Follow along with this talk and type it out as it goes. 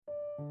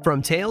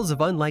From tales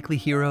of unlikely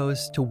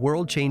heroes to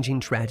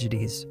world-changing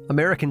tragedies,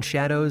 American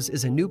Shadows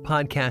is a new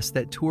podcast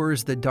that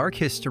tours the dark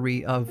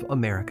history of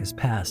America's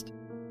past.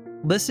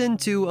 Listen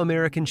to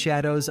American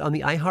Shadows on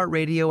the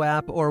iHeartRadio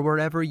app or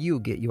wherever you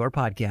get your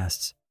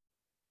podcasts.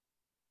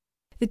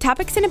 The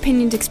topics and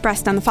opinions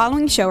expressed on the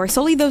following show are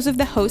solely those of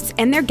the hosts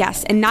and their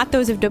guests and not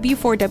those of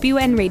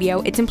W4WN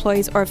Radio, its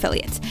employees, or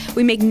affiliates.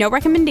 We make no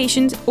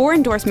recommendations or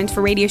endorsements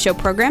for radio show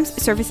programs,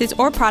 services,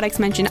 or products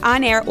mentioned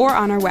on air or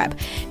on our web.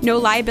 No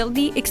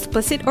liability,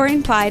 explicit or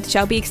implied,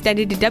 shall be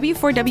extended to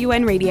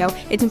W4WN Radio,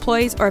 its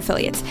employees, or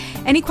affiliates.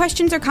 Any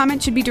questions or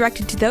comments should be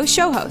directed to those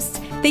show hosts.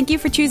 Thank you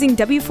for choosing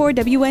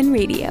W4WN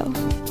Radio.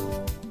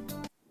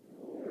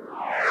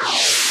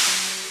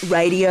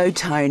 Radio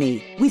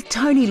Tony with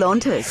Tony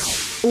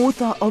Lontis,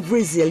 author of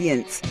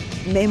Resilience,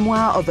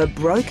 memoir of a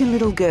broken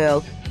little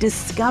girl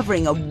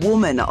discovering a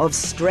woman of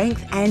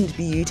strength and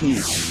beauty.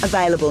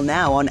 Available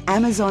now on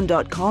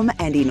Amazon.com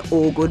and in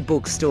all good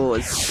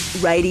bookstores.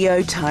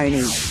 Radio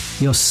Tony.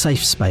 Your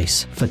safe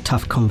space for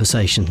tough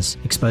conversations,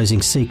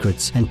 exposing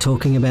secrets and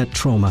talking about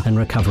trauma and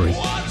recovery.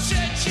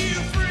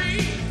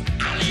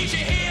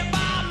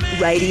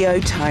 Radio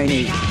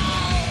Tony.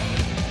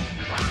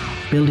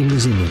 Building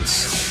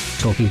resilience.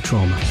 Talking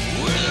trauma.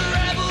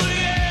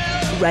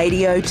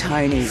 Radio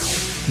Tony.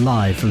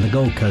 Live from the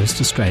Gold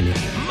Coast, Australia.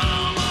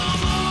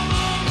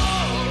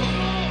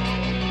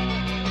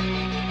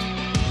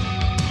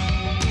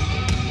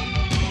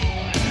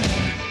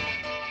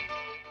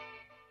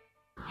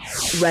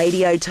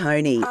 Radio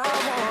Tony.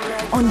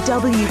 On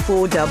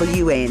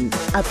W4WN,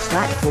 a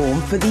platform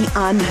for the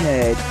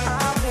unheard.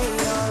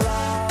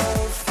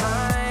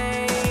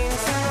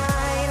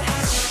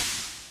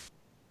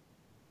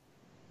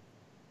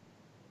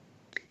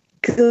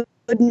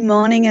 Good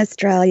morning,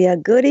 Australia.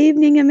 Good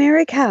evening,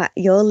 America.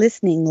 You're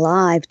listening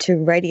live to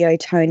Radio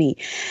Tony.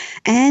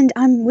 And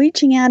I'm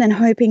reaching out and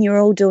hoping you're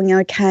all doing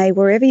okay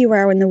wherever you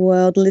are in the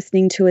world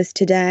listening to us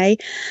today.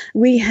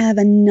 We have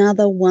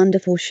another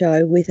wonderful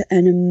show with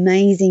an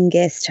amazing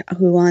guest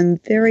who I'm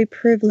very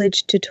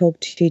privileged to talk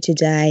to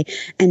today.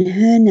 And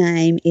her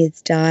name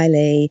is Di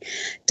Lee.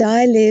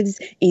 Di lives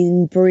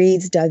and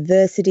breathes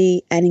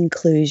diversity and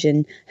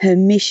inclusion. Her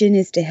mission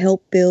is to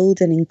help build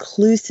an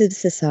inclusive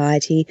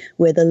society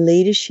where the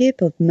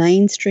leadership of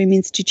mainstream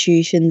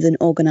institutions and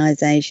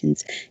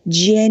organisations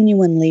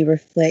genuinely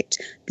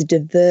reflect the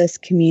diverse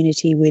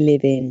community we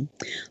live in.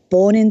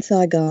 Born in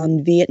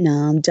Saigon,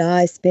 Vietnam,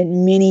 Di spent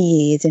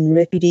many years in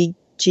refugee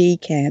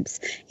camps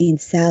in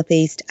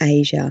Southeast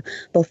Asia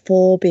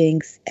before being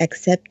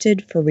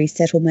accepted for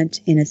resettlement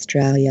in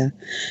Australia.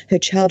 Her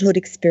childhood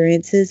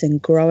experiences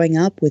and growing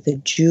up with a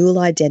dual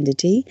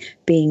identity,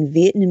 being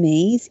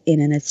Vietnamese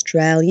in an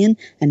Australian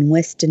and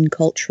Western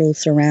cultural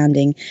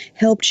surrounding,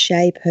 helped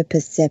shape her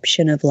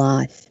perception of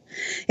life.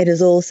 It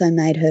has also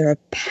made her a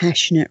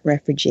passionate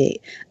refugee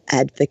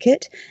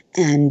advocate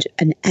and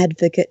an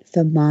advocate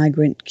for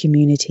migrant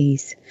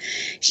communities.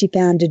 She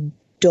founded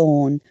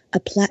Dawn, a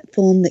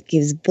platform that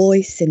gives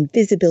voice and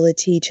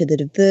visibility to the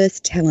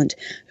diverse talent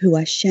who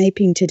are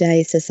shaping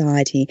today's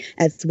society,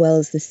 as well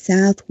as the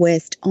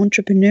Southwest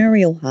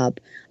Entrepreneurial Hub,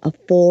 a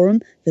forum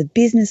for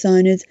business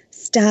owners,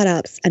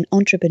 startups and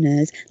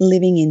entrepreneurs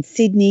living in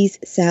Sydney's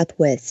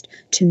Southwest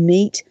to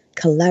meet,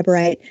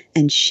 collaborate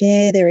and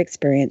share their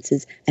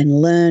experiences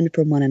and learn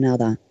from one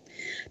another.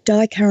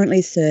 Di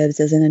currently serves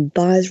as an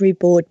advisory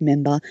board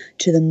member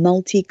to the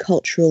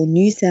Multicultural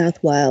New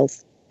South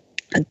Wales,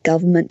 a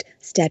government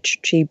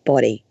statutory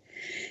body.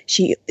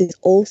 She is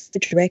also the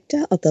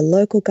director of the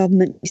Local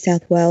Government New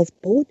South Wales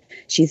Board.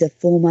 She's a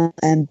former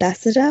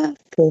ambassador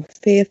for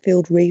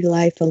Fairfield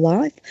Relay for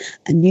Life,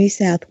 a New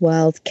South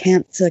Wales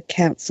Cancer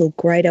Council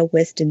Greater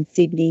Western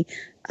Sydney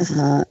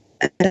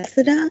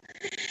ambassador,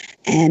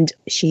 and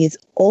she is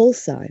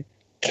also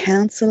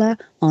councillor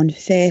on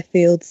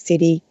Fairfield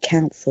City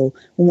Council,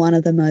 one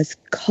of the most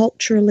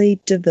culturally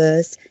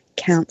diverse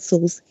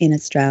councils in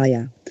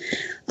Australia.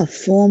 A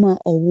former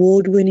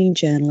award-winning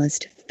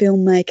journalist,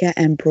 filmmaker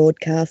and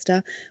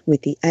broadcaster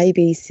with the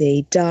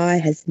ABC, Di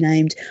has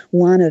named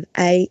one of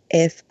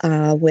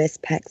AFR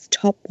Westpac's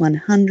top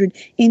 100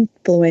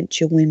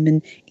 influential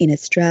women in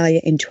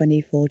Australia in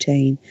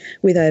 2014.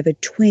 With over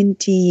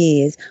 20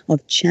 years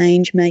of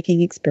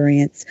change-making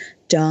experience,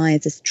 Di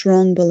is a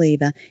strong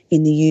believer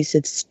in the use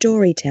of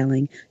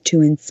storytelling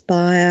to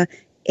inspire,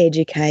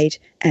 educate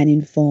and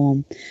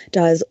inform.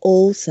 Di is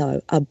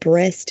also a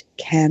breast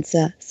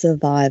cancer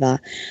survivor.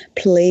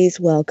 Please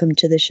welcome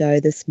to the show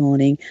this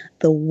morning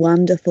the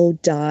wonderful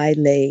Di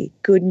Lee.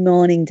 Good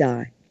morning,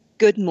 Di.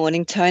 Good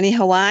morning, Tony.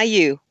 How are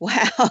you?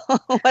 Wow,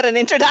 what an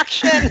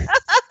introduction.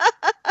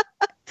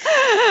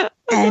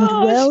 And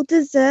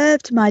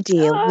well-deserved, my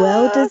dear,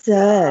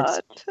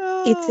 well-deserved.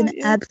 It's an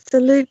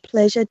absolute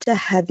pleasure to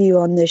have you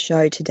on the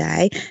show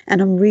today,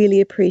 and I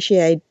really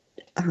appreciate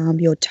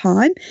your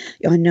time.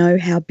 I know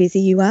how busy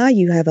you are.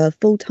 You have a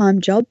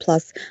full-time job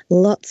plus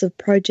lots of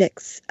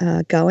projects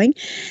going.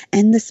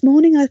 And this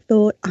morning I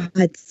thought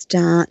I'd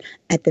start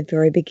at the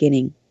very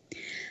beginning.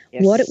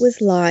 Yes. What it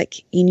was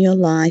like in your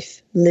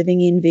life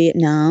living in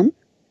Vietnam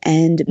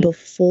and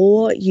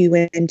before you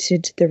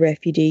entered the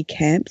refugee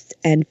camps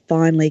and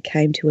finally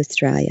came to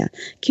Australia.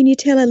 Can you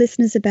tell our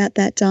listeners about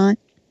that, Di?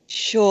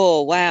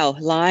 Sure. Wow.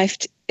 Life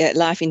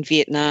in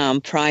Vietnam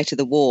prior to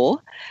the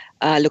war.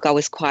 Look, I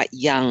was quite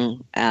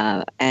young,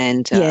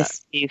 and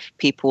Yes. if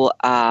people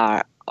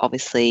are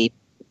obviously,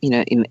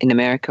 in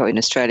America or in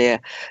Australia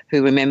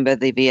who remember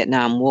the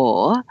Vietnam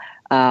War,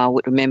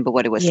 would remember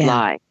what it was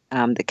like.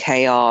 The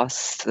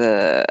chaos,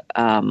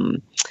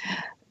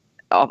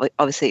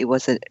 obviously it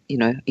was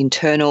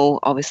internal,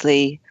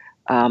 obviously,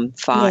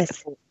 fight.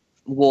 Yes.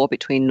 War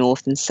between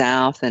North and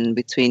South and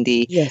between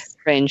the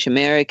French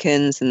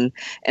Americans and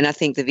I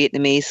think the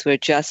Vietnamese were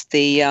just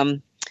the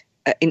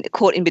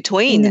caught in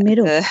between,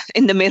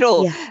 in the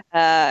middle.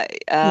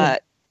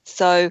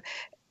 So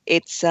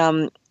it's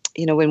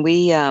when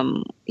we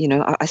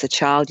as a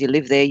child you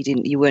live there,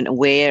 you weren't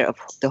aware of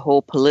the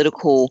whole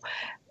political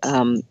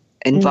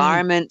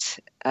environment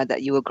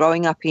that you were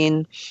growing up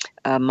in.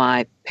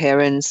 My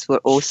parents were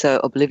also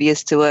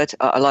oblivious to it.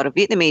 A lot of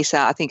Vietnamese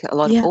are. I think a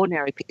lot of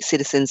ordinary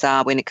citizens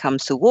are when it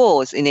comes to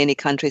wars in any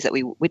countries that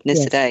we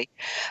witness today.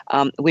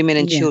 Women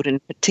and children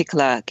in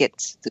particular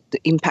get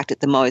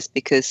impacted the most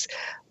because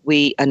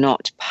we are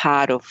not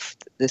part of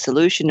the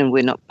solution and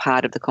we're not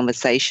part of the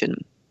conversation.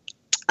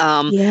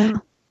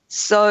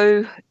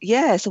 So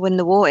when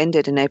the war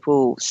ended in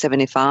April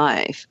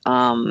 1975,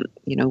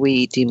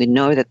 we didn't even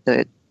know that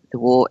the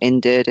war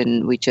ended,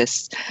 and we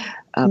just,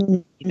 I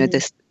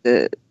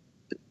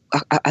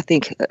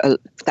think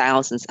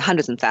thousands,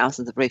 hundreds and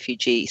thousands of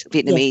refugees,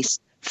 Vietnamese,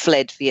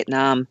 fled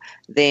Vietnam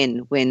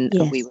then when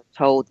we were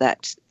told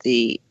that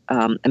the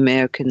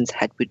Americans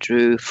had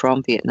withdrew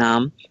from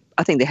Vietnam.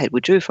 I think they had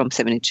withdrew from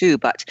 1972,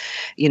 but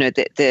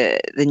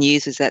the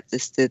news is that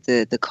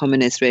the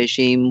communist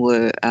regime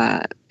were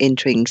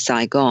entering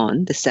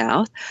Saigon, the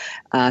south.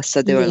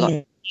 So there were a lot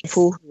of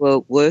people who were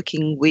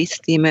working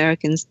with the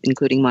Americans,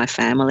 including my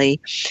family,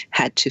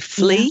 had to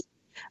flee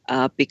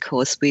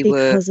because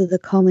of the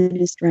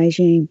communist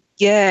regime.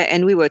 Yeah,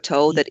 and we were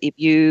told that if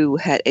you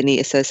had any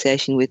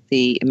association with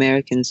the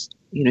Americans,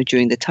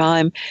 during the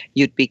time,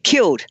 you'd be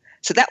killed.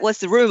 So that was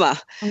the rumor.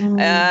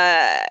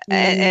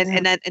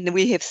 And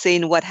we have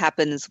seen what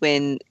happens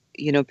when,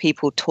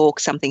 people talk,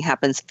 something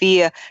happens,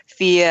 fear,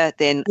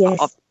 then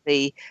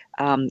obviously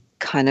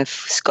kind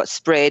of got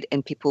spread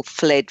and people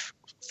fled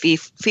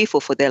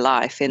fearful for their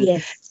life.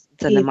 And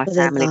so then my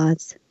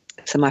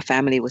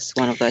family was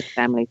one of those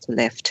families who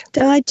left.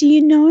 Do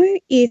you know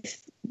if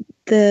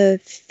the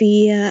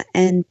fear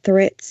and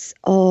threats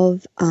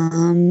of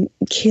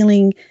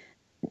killing,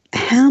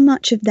 how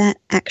much of that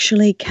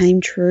actually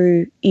came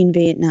true in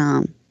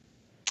Vietnam?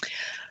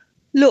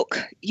 Look,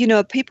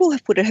 people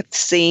would have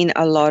seen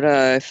a lot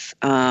of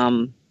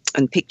in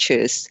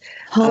pictures,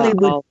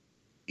 Hollywood.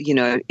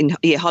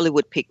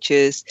 Hollywood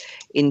pictures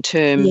in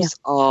terms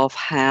of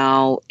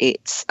how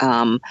it's,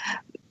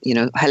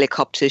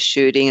 helicopter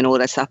shooting and all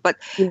that stuff. But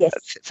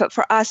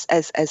for us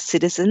as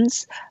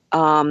citizens,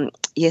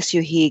 yes,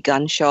 you hear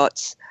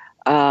gunshots,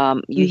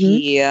 you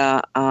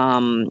hear.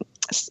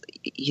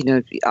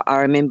 I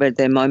remember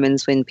the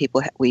moments when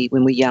when we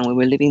were young, when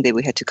we were living there,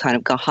 we had to kind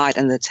of go hide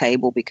under the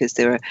table because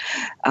there were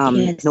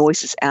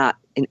noises out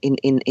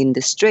in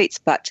the streets.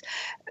 But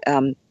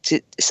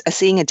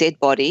seeing a dead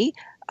body,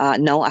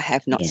 no, I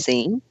have not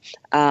seen.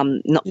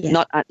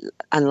 Not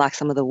unlike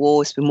some of the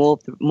wars, the more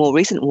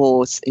recent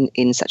wars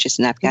in such as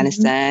in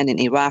Afghanistan and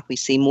Iraq, we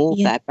see more of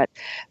that. But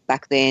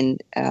back then,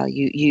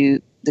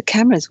 the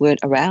cameras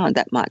weren't around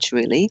that much,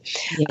 really.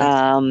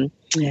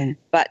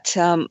 But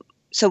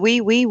so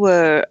we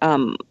were,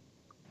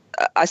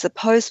 I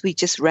suppose we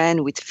just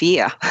ran with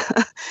fear.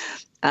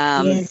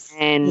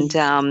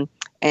 And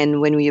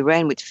when we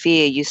ran with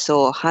fear, you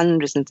saw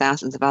hundreds and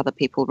thousands of other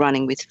people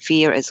running with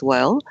fear as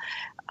well.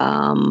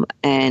 And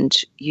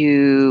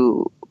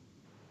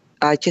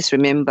I just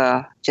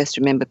remember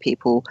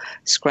people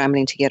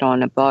scrambling to get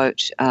on a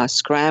boat,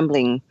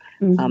 scrambling,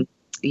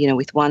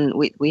 with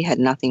we had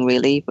nothing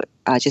really, but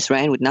I just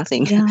ran with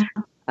nothing.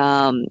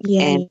 I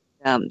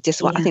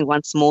think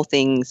one small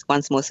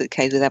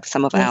suitcase with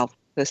some of our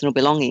personal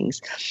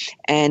belongings,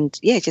 and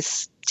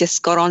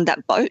just got on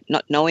that boat,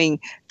 not knowing,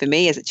 for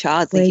me as a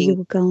child, thinking you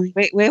were going.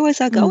 Where was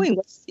I going?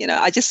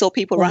 I just saw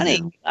people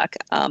running.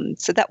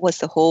 So that was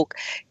the whole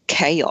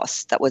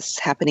chaos that was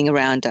happening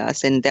around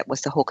us, and that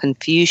was the whole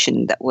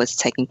confusion that was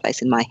taking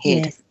place in my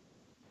head.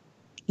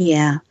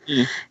 Yeah.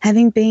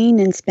 Having been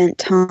and spent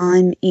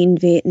time in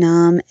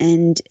Vietnam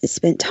and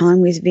spent time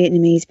with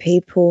Vietnamese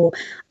people,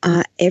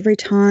 every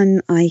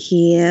time I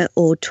hear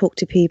or talk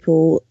to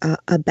people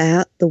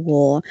about the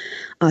war,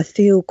 I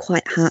feel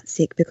quite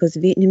heartsick because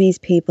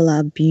Vietnamese people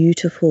are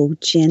beautiful,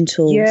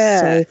 gentle,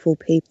 soulful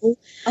people.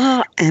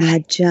 And I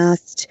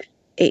just,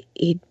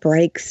 it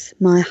breaks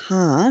my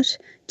heart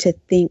to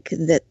think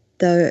that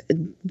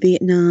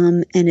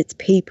Vietnam and its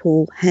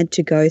people had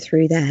to go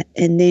through that.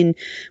 And then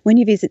when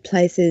you visit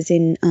places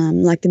in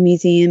like the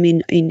museum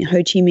in Ho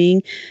Chi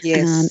Minh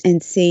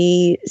and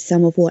see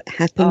some of what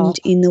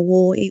happened in the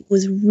war, it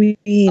was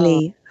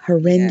really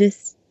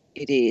horrendous.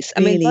 It is. Really.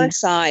 I mean, both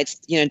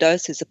sides,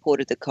 those who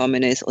supported the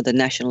communists or the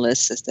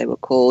nationalists, as they were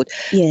called,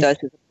 yes. those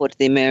who supported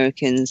the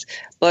Americans,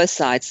 both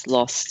sides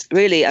lost.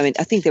 Really, I mean,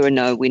 I think there were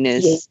no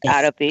winners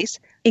out of this.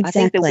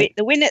 Exactly. I think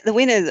the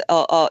winners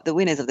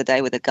of the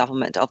day were the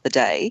government of the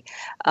day,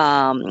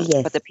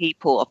 but the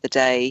people of the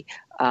day.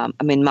 I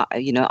mean,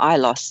 I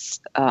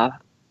lost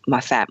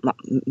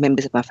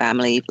members of my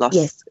family. Lost.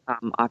 Yes.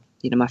 I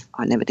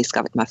never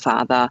discovered my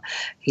father.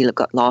 He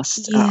got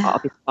lost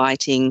of his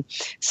fighting.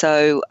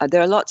 So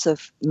there are lots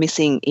of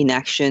missing in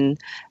action,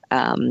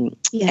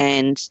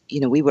 and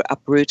we were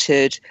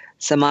uprooted.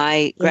 So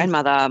my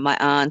grandmother, my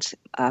aunt,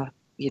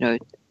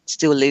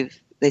 still live.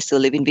 They still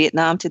live in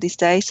Vietnam to this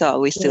day, so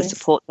we still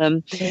support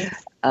them. Yes.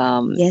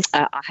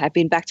 I have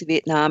been back to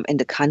Vietnam, and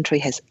the country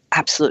has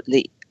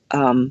absolutely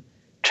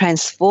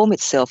transformed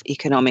itself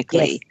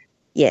economically.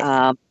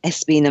 Yes.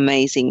 It's been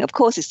amazing. Of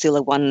course, it's still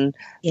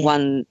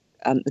the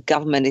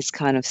government is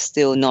kind of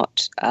still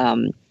not a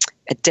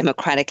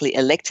democratically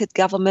elected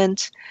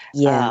government.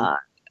 Yeah.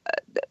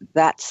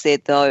 That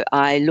said, though,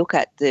 I look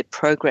at the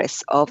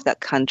progress of that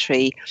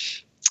country,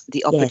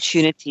 the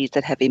opportunities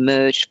that have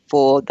emerged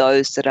for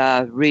those that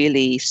are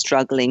really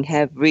struggling,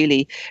 have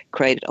really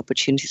created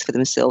opportunities for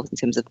themselves in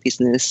terms of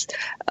business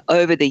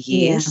over the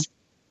years.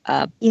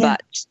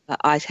 But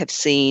I have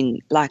seen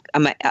like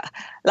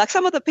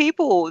some of the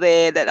people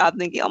there that I'm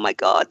thinking, oh my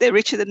God, they're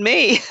richer than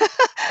me.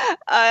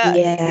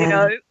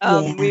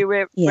 We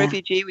were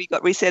refugee, we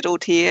got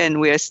resettled here, and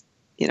we're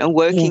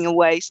working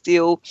away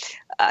still.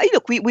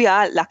 Look, we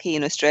are lucky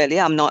in Australia.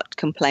 I'm not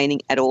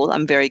complaining at all.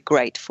 I'm very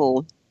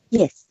grateful.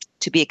 Yes.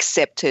 To be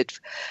accepted,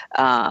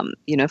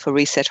 for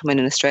resettlement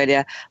in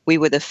Australia. We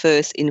were the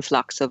first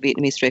influx of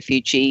Vietnamese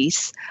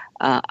refugees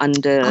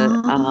under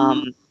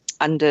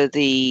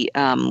the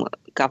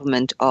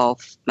government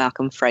of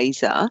Malcolm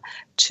Fraser,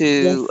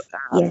 who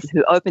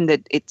opened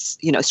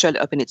Australia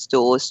opened its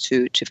doors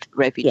to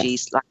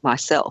refugees like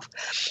myself.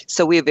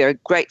 So we're very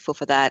grateful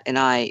for that, and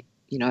I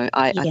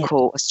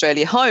call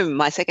Australia home,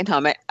 my second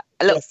home.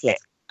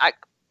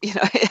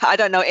 I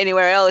don't know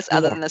anywhere else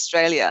other than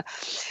Australia.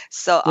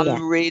 So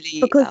I'm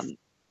really,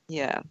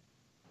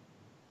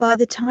 By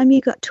the time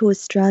you got to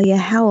Australia,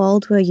 how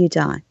old were you,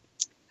 Di?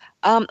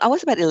 I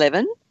was about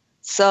 11.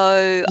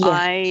 So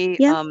I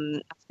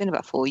spent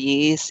about 4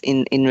 years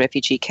in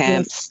refugee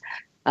camps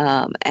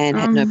and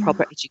had no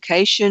proper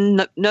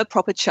education, no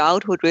proper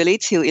childhood really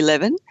till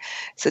 11.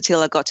 So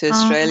till I got to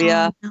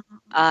Australia,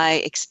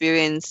 I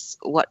experienced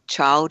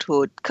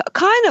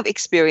kind of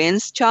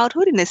experienced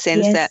childhood in the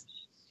sense that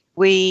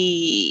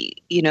we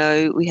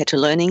had to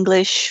learn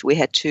English. We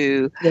had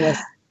to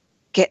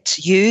get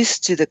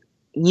used to the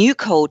new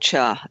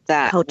culture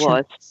that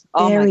was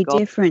very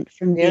different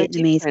from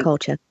Vietnamese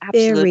culture.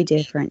 Absolutely. Very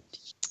different.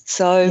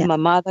 So my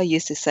mother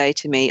used to say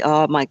to me,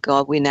 oh my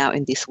God, we're now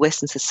in this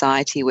Western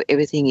society where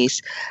everything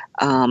is,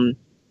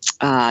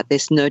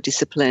 there's no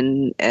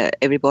discipline.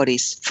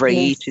 Everybody's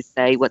free to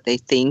say what they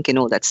think and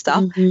all that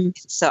stuff.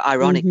 It's so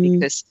ironic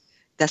because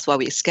that's why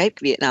we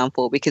escaped Vietnam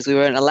because we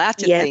weren't allowed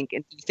to think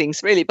and do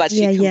things really. But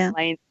she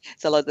complained.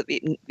 So a lot of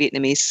the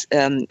Vietnamese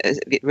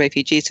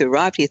refugees who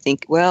arrived here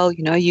think, well,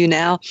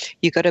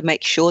 you got to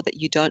make sure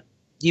that you don't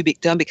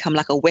become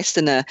like a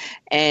Westerner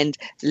and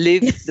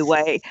live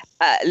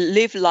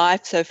live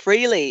life so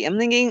freely. I'm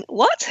thinking,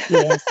 what?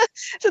 Yes.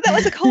 So that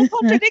was a whole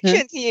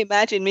contradiction. Can you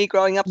imagine me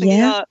growing up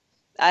thinking,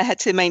 I had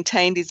to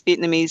maintain these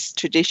Vietnamese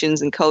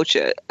traditions and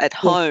culture at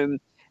home.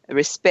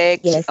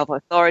 Respect of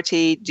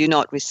authority, do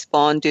not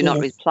respond, do not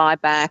reply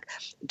back,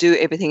 do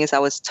everything as I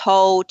was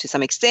told to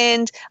some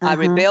extent. I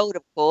rebelled,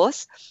 of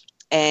course,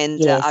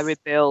 and I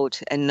rebelled,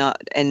 and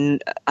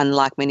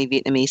unlike many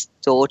Vietnamese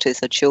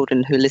daughters or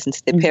children who listen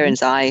to their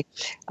parents, I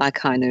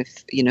kind of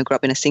grew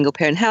up in a single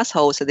parent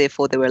household, so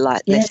therefore there were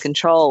less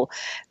control.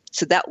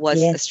 So that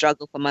was a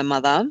struggle for my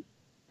mother.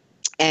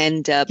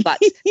 And but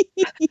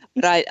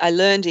I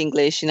learned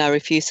English, and I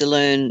refused to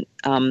learn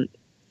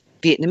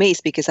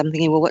Vietnamese because I'm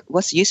thinking, well,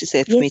 what's the use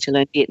there for me to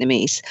learn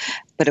Vietnamese?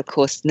 But of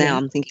course, now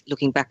I'm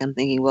looking back, I'm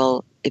thinking,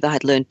 well, if I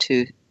had learned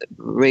to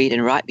read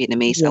and write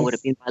Vietnamese, I would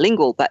have been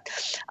bilingual. But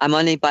I'm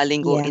only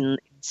bilingual in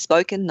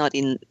spoken, not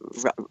in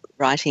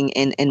writing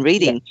and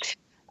reading.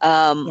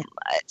 So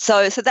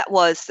that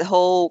was the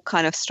whole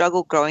kind of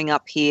struggle growing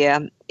up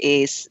here.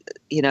 Is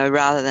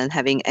rather than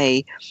having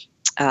a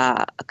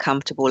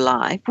comfortable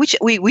life, which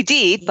we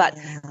did, but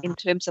in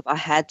terms of I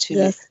had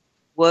to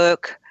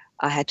work,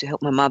 I had to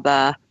help my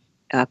mother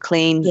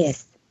clean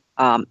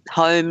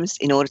homes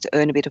in order to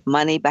earn a bit of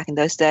money back in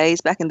those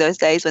days. Back in those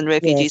days when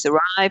refugees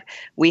arrived,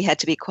 we had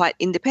to be quite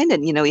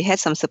independent. We had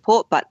some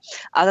support, but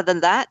other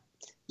than that,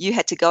 you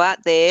had to go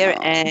out there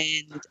and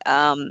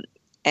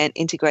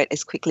integrate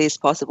as quickly as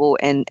possible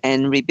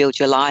and rebuild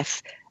your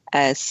life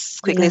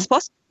as quickly as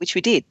possible, which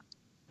we did.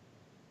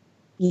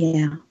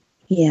 Yeah.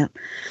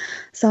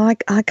 So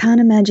I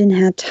can't imagine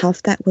how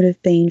tough that would have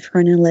been for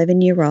an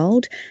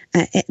 11-year-old.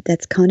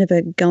 That's kind of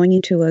going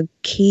into a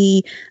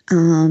key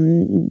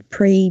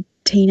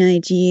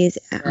pre-teenage years.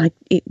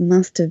 It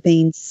must have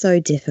been so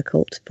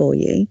difficult for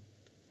you.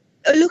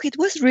 Look, it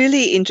was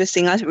really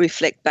interesting. I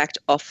reflect back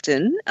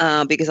often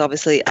because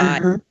obviously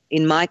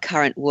in my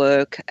current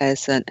work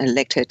as an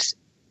elected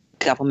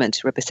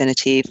government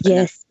representative,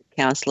 yes,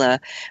 councillor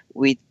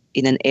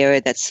in an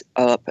area that's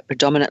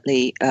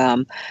predominantly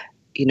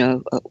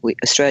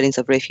Australians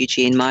of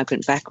refugee and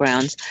migrant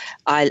backgrounds,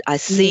 I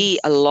see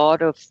a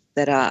lot of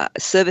that are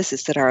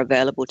services that are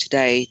available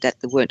today that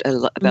weren't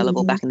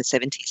available back in the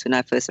 70s when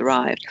I first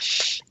arrived.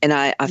 And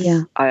I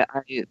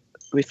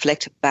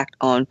reflect back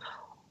on,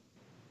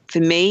 for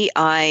me,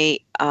 I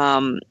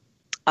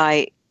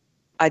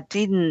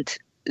didn't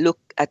look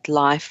at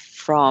life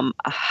from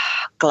a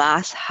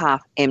glass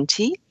half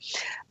empty.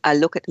 I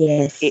look at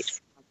it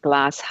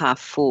glass half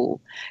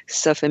full.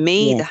 So for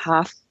me, the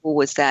half full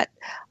was that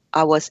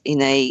I was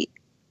in a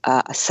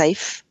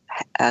safe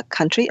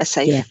country, a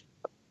safe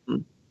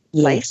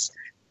place.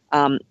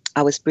 I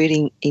was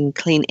breathing in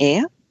clean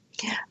air.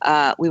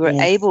 We were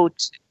able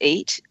to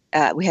eat.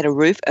 We had a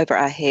roof over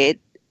our heads,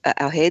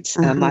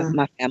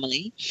 my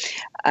family.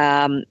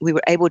 We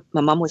were able.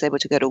 My mum was able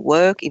to go to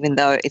work, even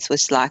though it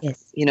was like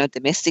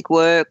domestic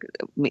work,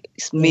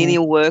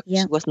 menial work.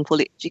 She wasn't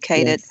fully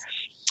educated.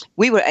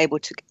 We were able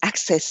to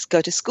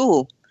go to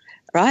school,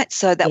 right?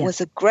 So that was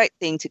a great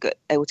thing to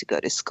able to go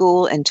to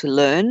school and to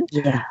learn,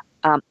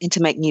 and to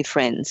make new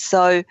friends.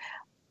 So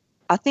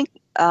I think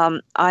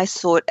I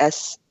saw it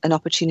as an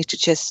opportunity to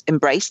just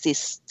embrace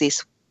this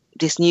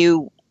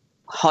new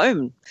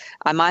home.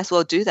 I might as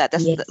well do that.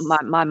 That's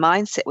my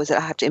mindset was that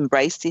I have to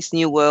embrace this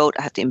new world.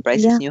 I have to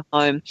embrace this new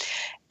home,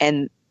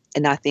 and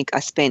I think I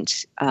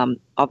spent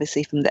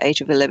obviously from the age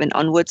of 11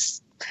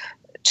 onwards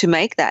to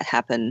make that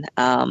happen.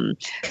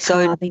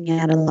 Carving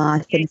out a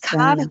life,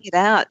 carving it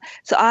out.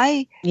 So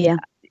I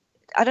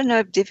don't know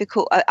if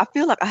difficult. I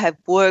feel like I have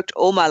worked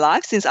all my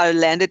life since I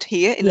landed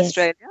here in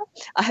Australia.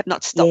 I have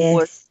not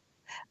stopped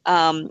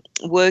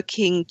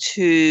working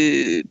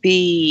to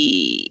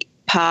be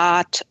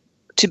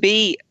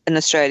an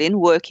Australian,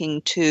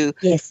 working to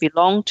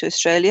belong to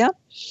Australia.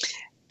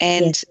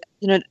 And,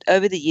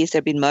 over the years, there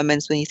have been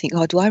moments when you think,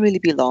 oh, do I really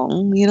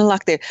belong?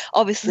 Like there,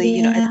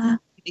 obviously, I've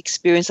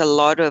experienced a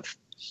lot of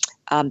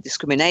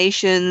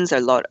discriminations,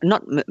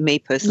 not me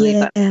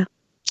personally,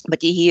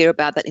 but you hear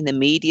about that in the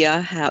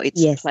media, how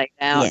it's played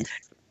out,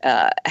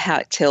 how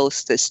it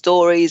tells the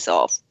stories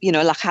of,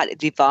 like how it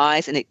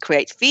divides and it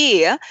creates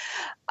fear.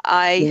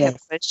 I have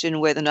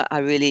questioned whether or not I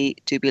really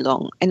do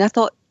belong. And I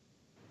thought,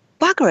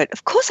 bugger it,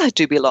 of course I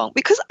do belong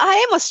because I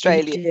am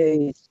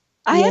Australian.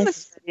 I am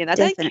Australian. I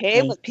don't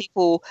care what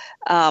people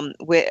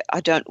where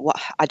I don't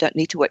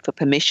need to wait for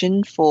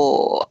permission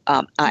for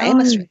I am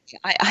Australian.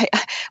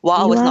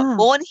 While I was not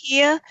born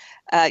here,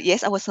 I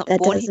was not born here.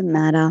 That doesn't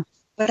matter.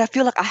 But I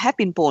feel like I have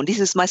been born. This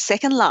is my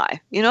second life.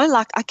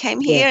 Like I came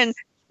here and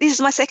this is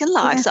my second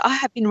life. So I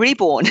have been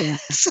reborn.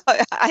 So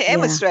I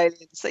am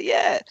Australian. So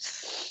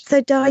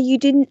So Di, you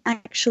didn't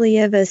actually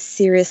ever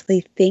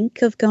seriously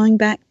think of going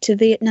back to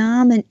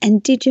Vietnam,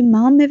 and did your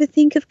mum ever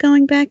think of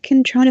going back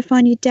and trying to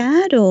find your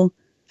dad, or?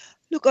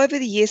 Look, over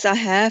the years I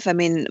have. I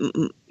mean,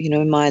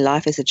 in my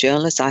life as a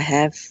journalist, I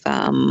have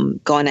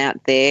gone out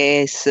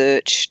there,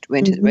 searched,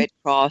 went to the Red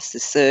Cross to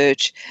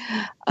search.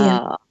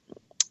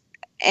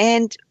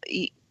 And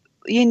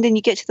then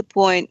you get to the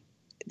point,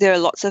 there are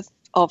lots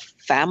of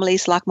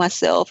families like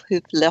myself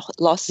who've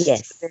lost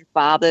their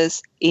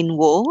fathers in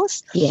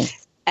wars.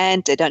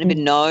 And they don't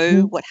even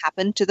know what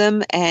happened to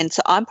them. And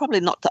so I'm probably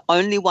not the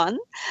only one.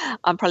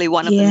 I'm probably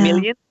one of the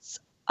millions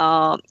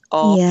of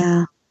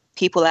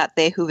people out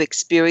there who've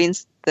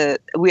experienced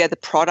we are the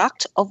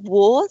product of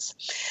wars.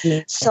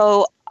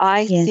 So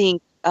I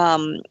think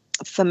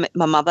for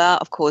my mother,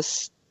 of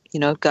course,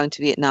 going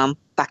to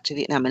back to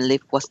Vietnam and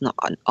live was not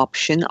an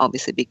option,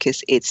 obviously,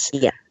 because it's, I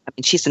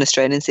mean, she's an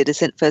Australian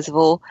citizen, first of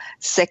all.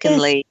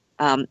 Secondly,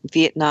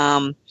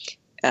 Vietnam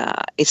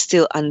is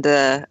still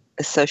under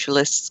a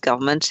socialist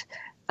government,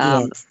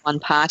 a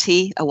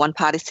one-party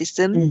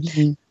system.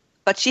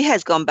 But she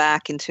has gone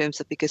back in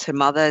terms of because her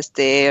mother is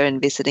there and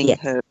visiting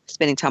her,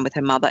 spending time with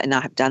her mother, and I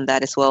have done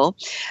that as well.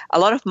 A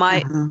lot of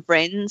my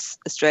friends,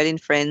 Australian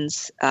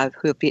friends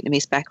who have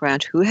Vietnamese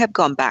background, who have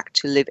gone back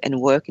to live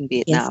and work in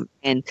Vietnam,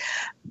 and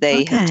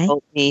they have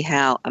told me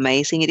how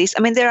amazing it is.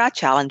 I mean, there are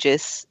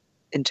challenges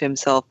in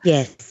terms of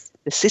the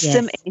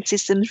system, any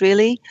systems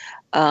really.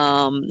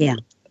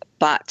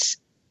 But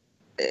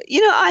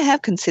I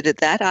have considered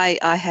that.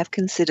 I have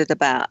considered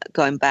about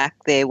going back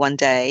there one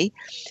day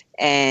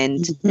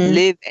and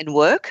live and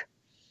work.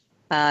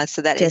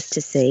 So that just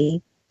to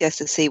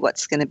see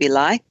what's going to be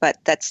like. But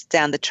that's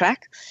down the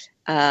track.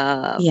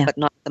 But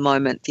not at the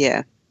moment.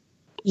 Yeah,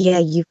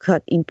 you've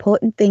got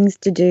important things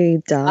to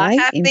do, Di. I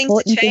have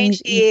things to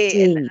change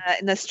here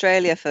in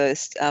Australia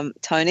first,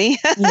 Tony.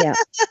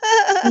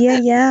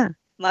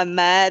 My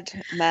mad.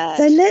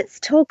 So let's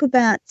talk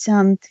about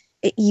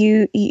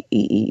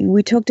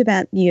we talked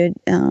about your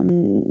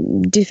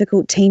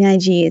difficult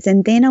teenage years,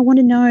 and then I want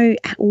to know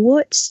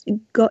what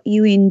got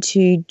you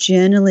into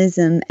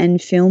journalism and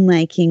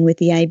filmmaking with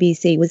the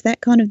ABC. Was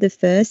that kind of the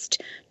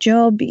first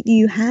job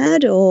you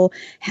had, or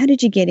how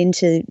did you get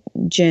into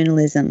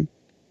journalism?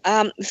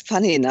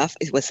 Funny enough,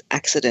 it was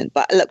accident.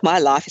 But look, my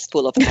life is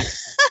full of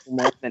accidents.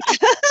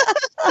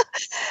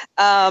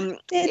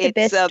 They're the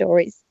best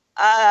stories.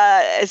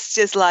 It's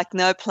just like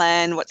no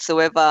plan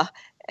whatsoever.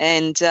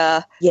 And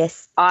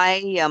yes,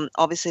 I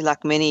obviously,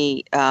 like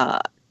many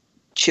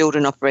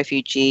children of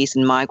refugees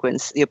and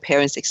migrants, your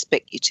parents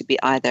expect you to be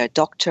either a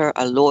doctor,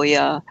 a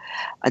lawyer,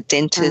 a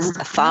dentist,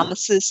 a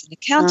pharmacist, an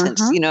accountant.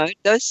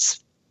 Those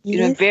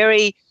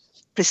very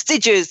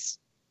prestigious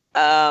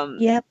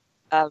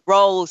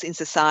roles in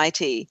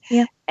society.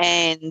 Yeah.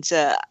 And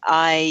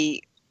I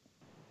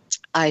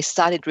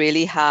studied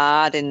really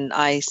hard, and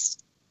I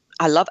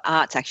love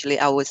arts. Actually,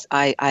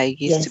 I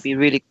used to be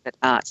really good at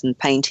arts and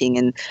painting,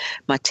 and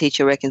my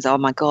teacher reckons, oh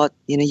my God,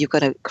 you've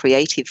got a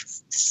creative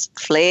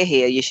flair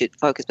here. You should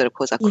focus. But of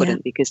course, I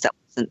couldn't because that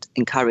wasn't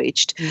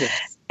encouraged.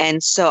 Yes.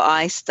 And so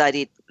I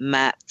studied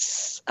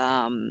maths,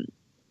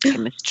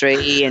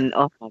 chemistry, and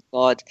oh my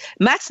God,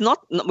 maths.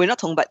 We're not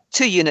talking about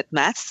 2-unit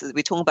maths.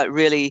 We're talking about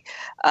really,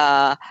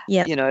 high.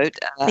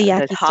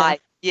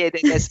 Yeah,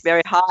 that's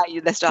very high.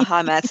 That's a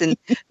high maths, and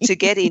to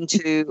get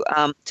into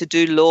to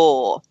do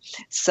law.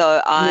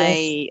 So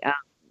I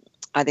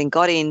then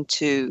got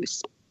into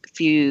a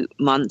few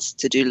months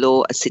to do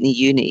law at Sydney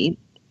Uni,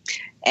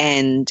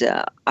 and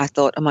I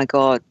thought, oh my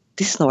God,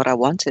 this is not what I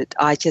wanted.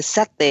 I just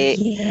sat there.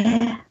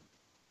 Yeah.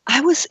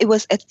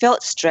 It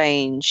felt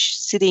strange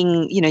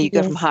sitting, you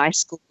go from high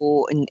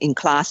school in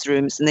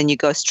classrooms, and then you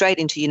go straight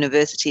into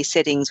university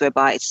settings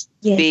whereby it's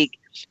big,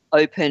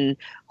 open,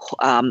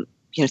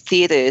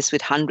 theatres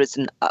with hundreds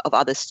of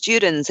other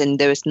students, and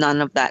there is none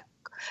of that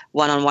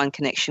one-on-one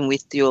connection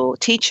with your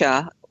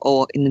teacher,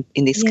 or in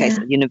this case,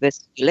 a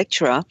university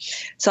lecturer.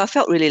 So I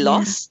felt really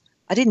lost.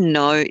 I didn't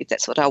know if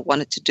that's what I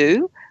wanted to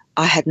do.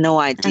 I had no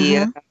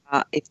idea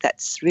if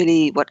that's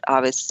really what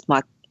I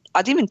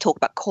didn't even talk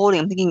about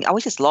calling. I'm thinking I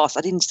was just lost.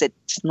 I didn't say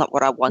it's not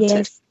what I wanted.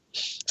 Yes.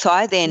 So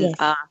I then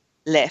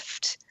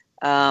left.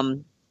 I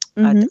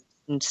didn't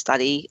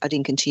study. I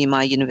didn't continue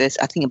my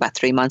university. I think about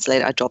 3 months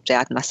later, I dropped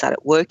out and I started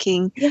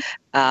working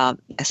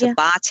as a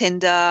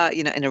bartender,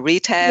 in a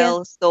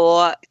retail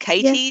store.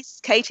 Katie's,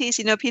 Katie's,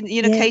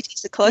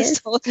 Katie's, the clothes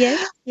store.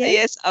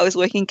 Yes, I was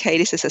working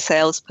Katie's as a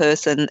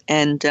salesperson,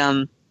 and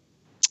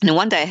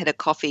one day I had a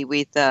coffee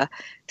with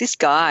this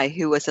guy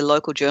who was a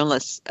local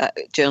journalist. I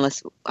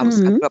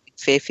grew up in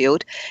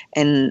Fairfield,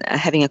 and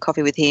having a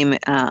coffee with him,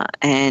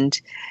 and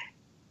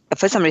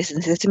for some reason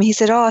he said to me, he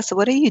said, "Oh, so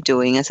what are you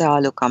doing?" I said, "Oh,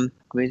 look, I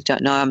really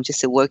don't know. I'm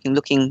just working,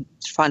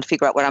 trying to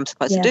figure out what I'm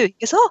supposed to do." He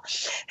goes, "Oh,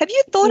 have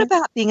you thought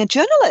about being a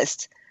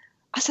journalist?"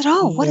 I said,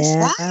 "Oh, what is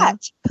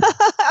that?"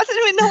 I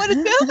didn't even know what a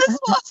journalist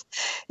was.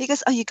 He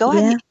goes, "Oh, you go out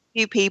and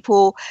interview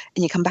people,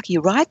 and you come back and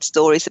you write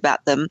stories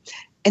about them."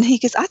 And he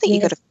goes, "I think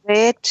you've got a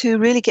flair to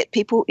really get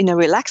people in a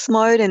relaxed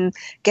mode and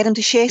get them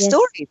to share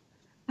stories."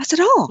 I said,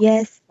 "Oh,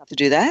 yes, I'd love to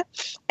do that."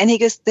 And he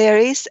goes, "There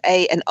is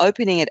an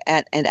opening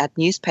at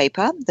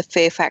newspaper, the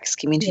Fairfax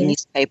Community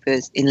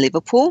Newspapers in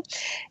Liverpool,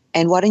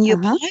 and why don't you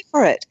apply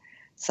for it?"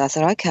 So I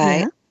said,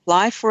 "Okay,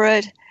 apply for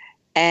it."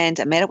 And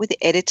I met up with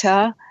the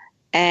editor,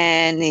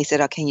 and he said,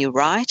 "Oh, can you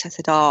write?" I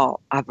said, "Oh,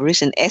 I've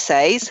written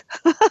essays."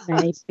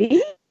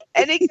 Maybe.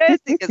 And he goes,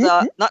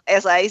 not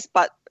essays,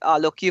 but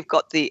look, you've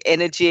got the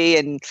energy,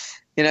 and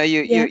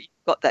you've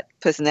got that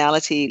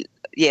personality.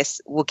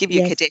 Yes, we'll give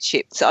you a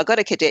cadetship. So I got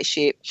a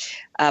cadetship.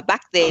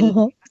 Back then,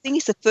 I think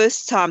it's the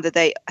first time that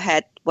they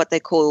had what they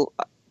call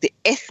the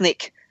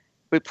ethnic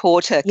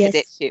reporter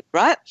cadetship,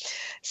 right?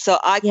 So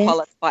I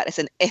qualified as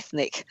an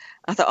ethnic.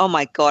 I thought, oh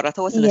my God, I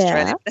thought it was in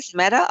Australia. It doesn't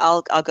matter.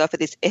 I'll go for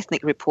this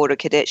ethnic reporter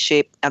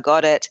cadetship. I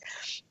got it.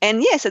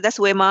 And so that's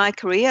where my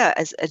career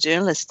as a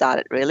journalist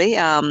started, really.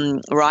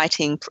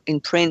 Writing in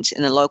print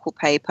in a local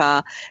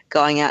paper,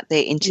 going out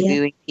there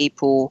interviewing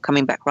people,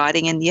 coming back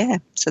writing, and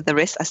so the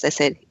rest, as I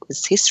said,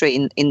 was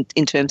history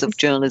in terms of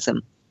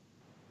journalism.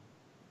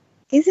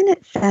 Isn't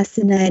it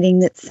fascinating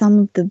that some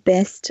of the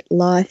best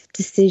life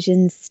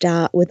decisions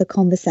start with a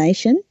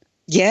conversation?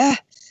 Yeah.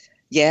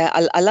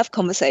 I love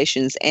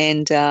conversations,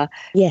 and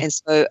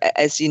so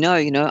as you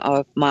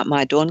know,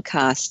 my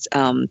Dawncast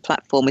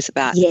platform is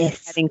about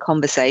having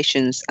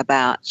conversations,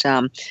 about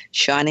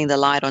shining the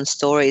light on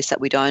stories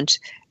that we don't,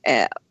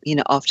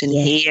 often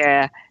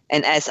hear.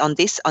 And as on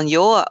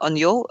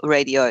your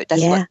radio,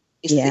 that's what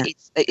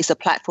it's a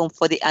platform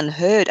for the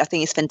unheard. I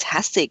think it's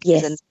fantastic.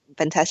 Yes. It's a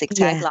fantastic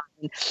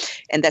tagline,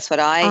 and that's what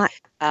I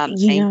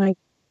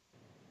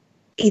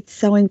it's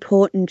so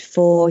important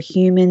for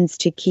humans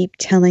to keep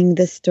telling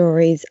the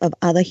stories of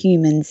other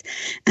humans,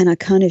 and I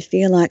kind of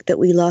feel like that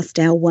we lost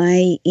our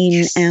way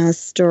in our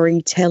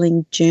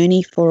storytelling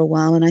journey for a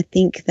while, and I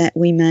think that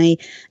we may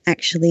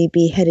actually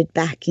be headed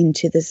back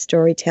into the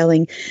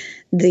storytelling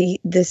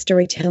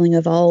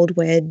of old,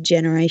 where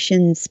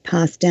generations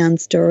passed down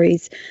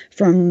stories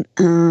from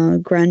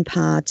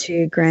grandpa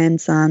to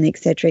grandson,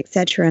 etc.,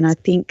 and I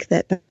think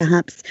that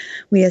perhaps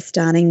we are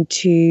starting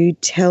to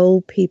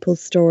tell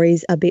people's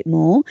stories a bit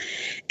more,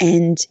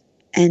 and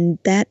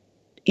that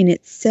in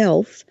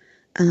itself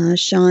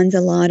shines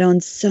a light on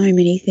so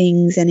many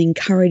things and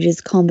encourages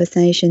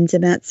conversations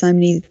about so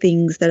many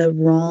things that are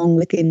wrong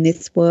within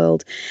this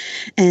world.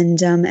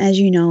 And as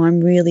you know,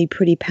 I'm really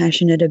pretty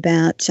passionate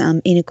about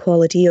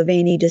inequality of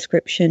any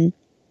description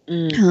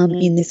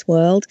in this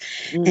world.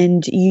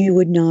 And you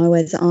would know,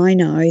 as I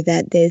know,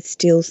 that there's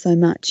still so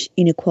much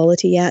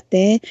inequality out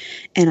there.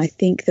 And I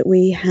think that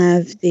we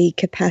have the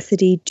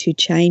capacity to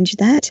change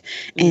that,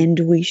 and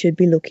we should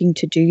be looking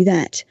to do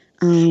that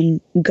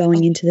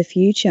going into the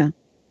future.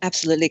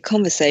 Absolutely.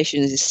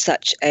 Conversation is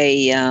such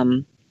a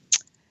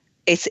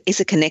it's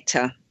a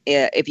connector.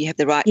 If you have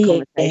the right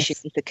conversation,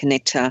 it's a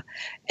connector.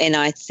 And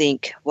I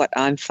think what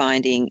I'm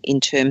finding in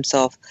terms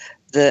of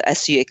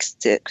as you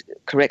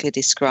correctly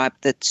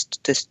described, the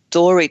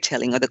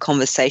storytelling or the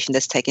conversation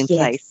that's taking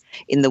place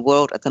in the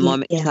world at the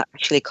moment is not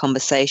actually a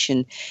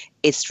conversation.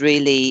 It's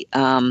really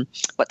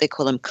what they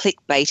call them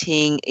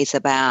clickbaiting. It's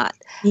about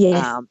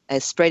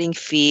spreading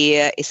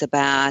fear. It's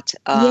about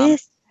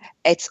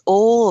it's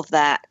all of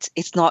that.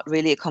 It's not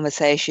really a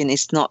conversation.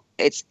 It's not.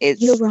 It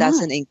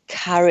doesn't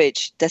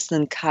encourage.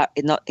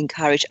 Not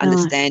encourage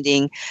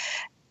understanding.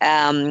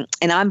 And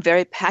I'm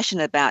very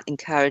passionate about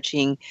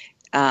encouraging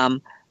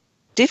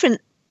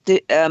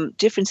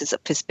differences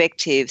of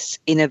perspectives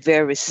in a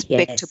very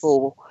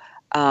respectable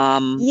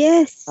kind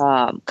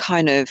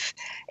of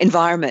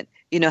environment.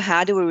 You know,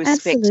 how do we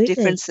respect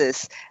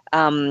differences?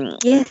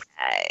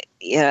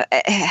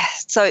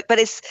 So, but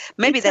it's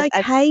that's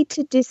okay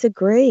to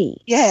disagree.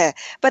 Yeah,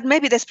 but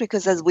maybe that's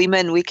because as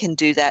women we can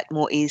do that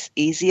more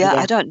easier.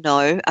 I don't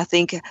know. I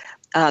think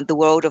the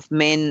world of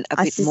men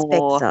a bit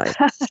more. So.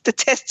 The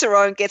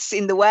testosterone gets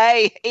in the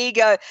way.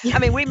 Ego. I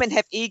mean, women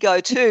have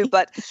ego too,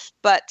 but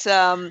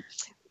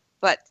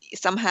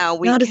somehow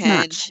we not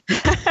can. As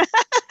much.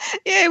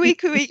 Yeah, we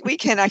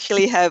can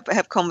actually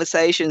have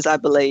conversations, I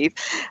believe.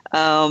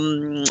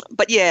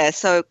 But yeah,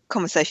 so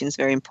conversation is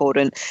very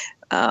important,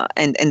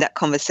 and that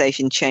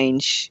conversation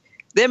change.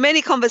 There are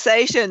many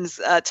conversations,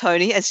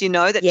 Toni, as you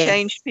know, that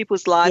change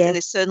people's lives, and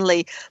there's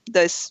certainly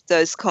those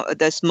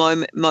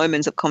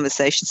moments of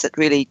conversations that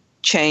really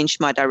changed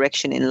my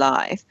direction in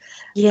life.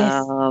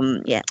 Yes,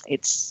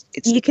 it's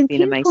you can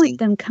been pinpoint amazing.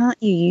 them,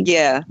 can't you?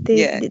 They're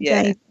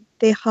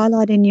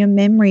highlighted in your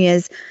memory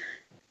as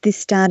this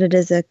started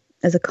as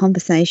a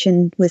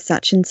conversation with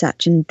such and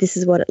such, and this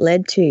is what it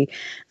led to.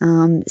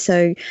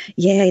 So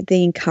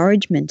the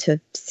encouragement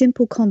of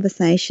simple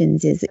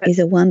conversations is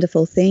a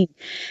wonderful thing.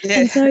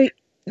 Yeah. And so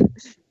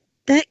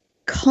that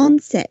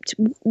concept,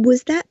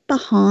 was that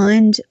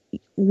behind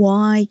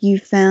why you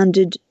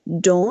founded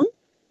Dawn?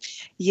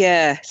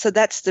 Yeah, so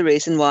that's the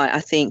reason why I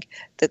think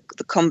the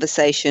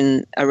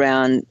conversation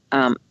around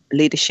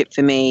leadership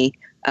for me,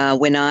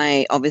 when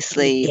I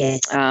obviously,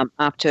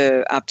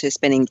 after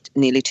spending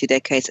nearly 2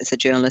 decades as a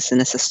journalist and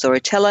as a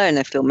storyteller and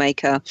a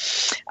filmmaker,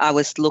 I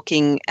was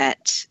looking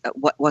at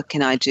what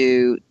can I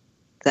do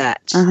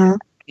that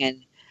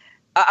and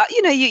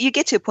you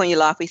get to a point in your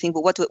life where you think,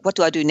 well, what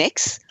do I do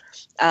next?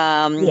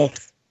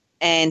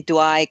 And do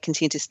I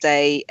continue to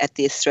stay at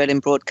the Australian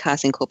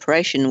Broadcasting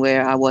Corporation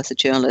where I was a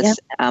journalist,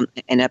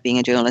 ended up being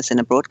a journalist and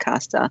a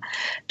broadcaster?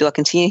 Do I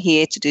continue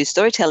here to do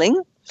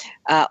storytelling?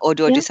 Or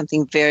do I do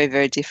something very,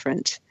 very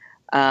different?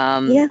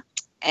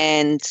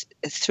 And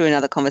through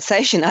another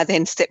conversation, I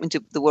then stepped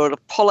into the world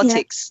of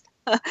politics.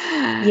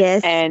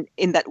 Yes. And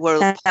in that world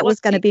of politics, that was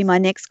going to be my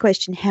next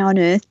question. How on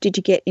earth did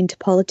you get into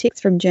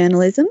politics from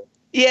journalism?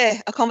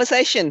 Yeah, a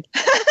conversation.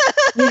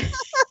 I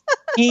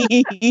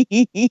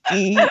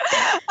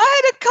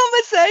had a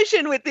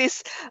conversation with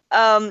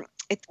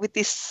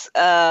this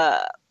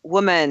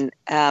woman,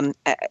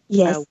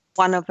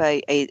 one of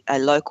a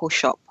local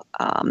shop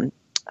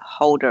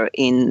holder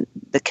in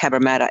the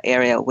Cabramatta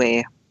area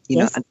where,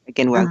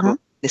 again, where I grew up,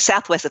 the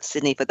southwest of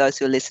Sydney, for those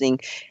who are listening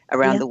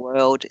around the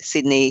world,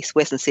 Sydney,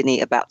 Western Sydney,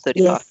 about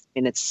 35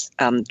 minutes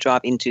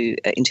drive into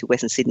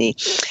Western Sydney.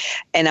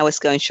 And I was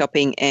going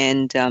shopping,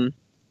 and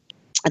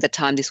at the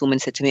time, this woman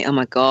said to me, "Oh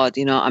my God,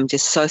 I'm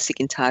just so sick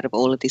and tired of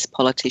all of these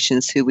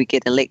politicians who we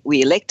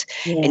elect,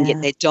 and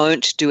yet they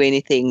don't do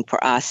anything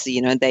for us.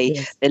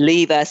 They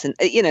leave us, and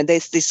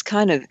there's this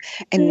kind of,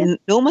 and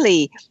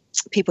normally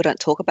people don't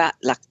talk about,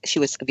 like, she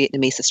was a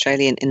Vietnamese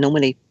Australian, and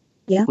normally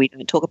we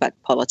don't talk about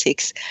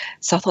politics.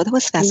 So I thought that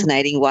was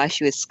fascinating why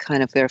she was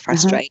kind of very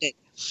frustrated.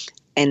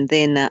 And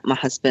then my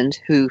husband,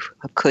 who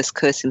of course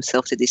cursed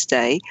himself to this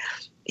day,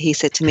 he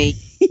said to me,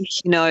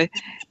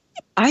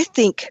 I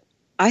think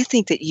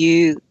that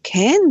you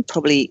can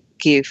probably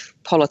give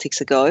politics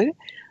a go.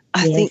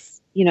 I think,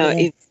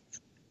 if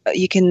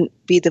you can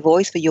be the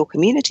voice for your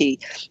community,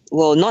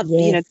 well, not,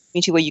 the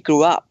community where you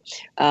grew up,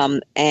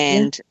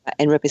 and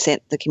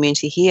represent the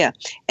community here.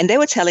 And they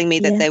were telling me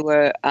that they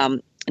were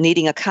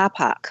needing a car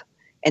park,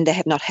 and they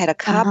have not had a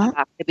car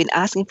park. They've been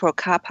asking for a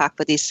car park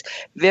for this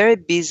very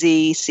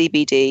busy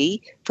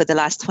CBD for the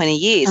last 20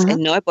 years,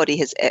 and nobody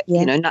has,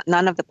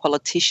 none of the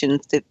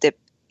politicians,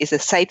 is a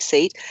safe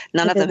seat.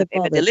 None of them have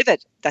ever delivered.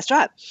 That's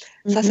right.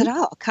 So I said,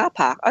 a car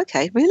park.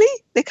 Okay,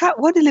 really? They can't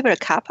deliver a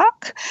car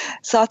park?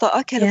 So I thought,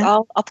 okay,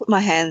 look, I'll put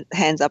my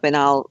hands up and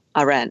I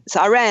ran.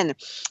 So I ran,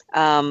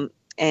 and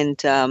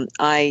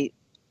I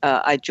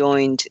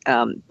joined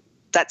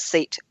that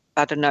seat.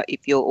 I don't know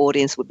if your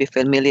audience would be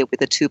familiar with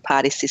the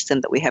two-party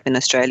system that we have in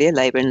Australia,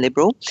 Labor and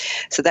Liberal.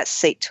 So that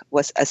seat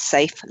was a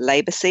safe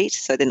Labor seat.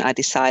 So then I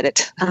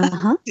decided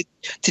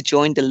to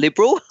join the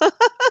Liberal.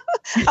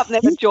 I've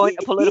never joined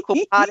a political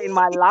party in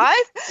my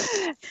life.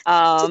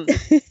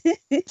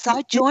 So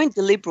I joined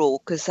the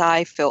Liberal because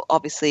I felt,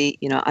 obviously,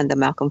 under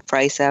Malcolm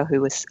Fraser,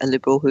 who was a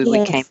Liberal, who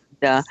became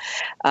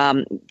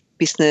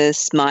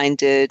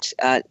business-minded.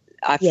 I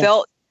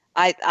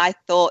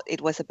thought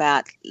it was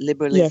about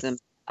liberalism.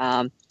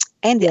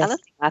 And the other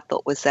thing I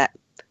thought was that,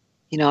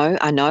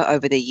 I know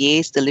over the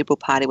years the Liberal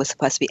Party was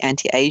supposed to be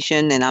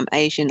anti-Asian, and I'm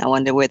Asian. I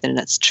wonder whether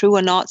that's true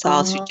or not. So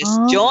I should just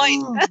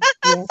join.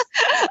 I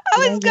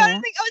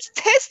was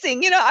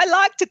testing. I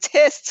like to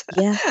test.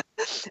 And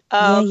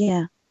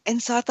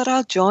so I thought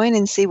I'll join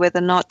and see whether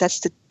or not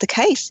that's the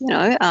case.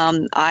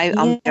 I'm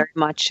very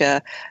much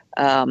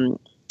kind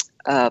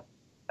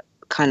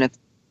of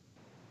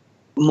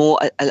more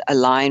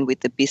aligned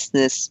with the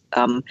business,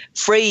 the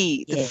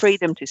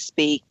freedom to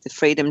speak, the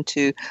freedom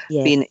to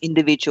be an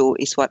individual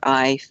is what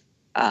I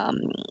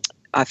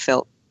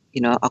felt,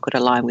 I could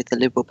align with the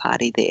Liberal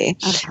Party there.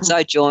 So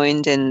I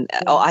joined and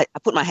I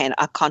put my hand,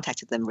 I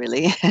contacted them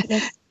really.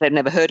 They'd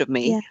never heard of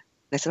me.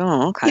 They said,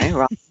 oh, okay,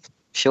 right.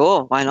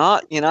 Sure, why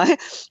not, And,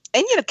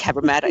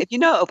 Cabramatta, if you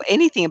know of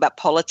anything about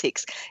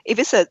politics, if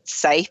it's a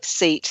safe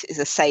seat, it's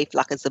a safe,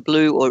 like it's a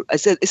blue or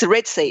it's a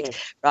red seat,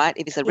 right?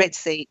 If it's a red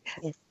seat,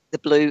 the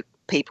blue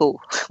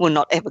people will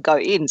not ever go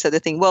in. So they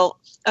think, well,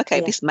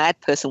 okay, this mad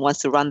person wants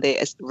to run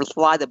there,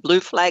 fly the blue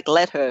flag,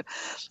 let her.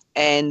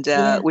 And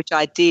which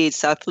I did.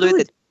 So I flew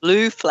the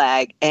blue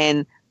flag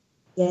and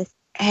we,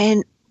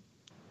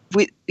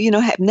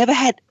 have never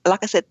had,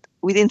 like I said,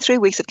 within 3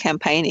 weeks of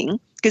campaigning,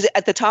 because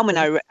at the time when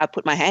I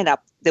put my hand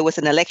up, there was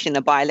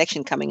a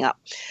by-election coming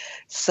up.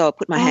 So I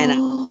put my hand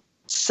up.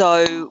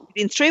 So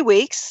within 3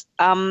 weeks,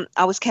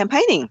 I was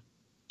campaigning.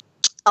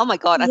 Oh my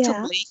God, I took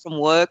leave from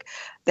work.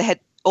 They had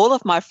all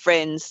of my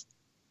friends,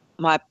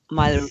 my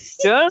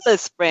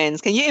journalist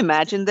friends, can you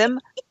imagine them,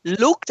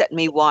 looked at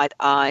me wide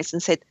eyes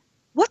and said,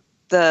 what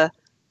the,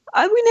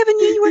 we never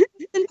knew you were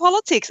in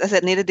politics. I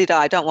said, neither did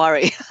I, don't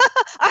worry.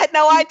 I had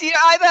no idea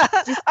either.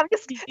 I'm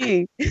just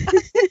give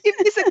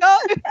this a go.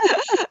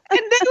 And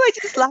they were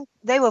just like,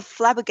 they were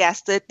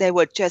flabbergasted. They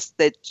were just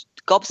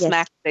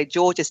gobsmacked. Their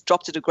jaw just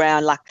dropped to the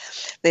ground.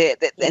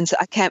 And so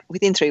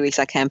within 3 weeks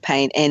I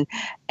campaigned,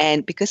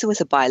 and because it was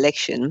a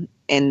by-election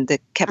and the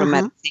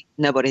Cabramatta,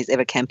 nobody's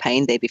ever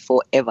campaigned there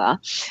before ever.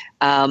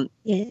 I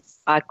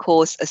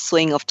caused a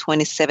swing of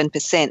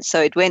 27%. So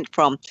it went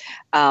from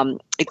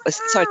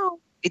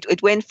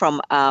it went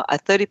from a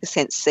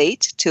 30%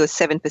 seat to a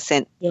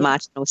 7%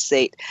 marginal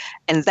seat,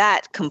 and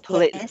that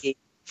completely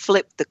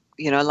flipped the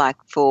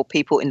for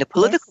people in the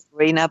political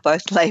arena,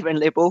 both Labor and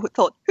Liberal, who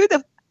thought, who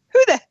the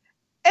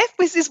F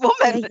was this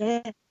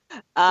woman?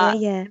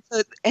 And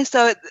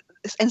so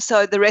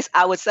the rest,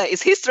 I would say,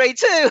 is history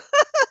too.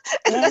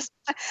 And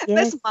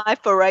that's my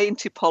foray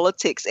into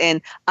politics.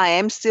 And I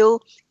am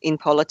still in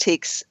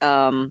politics.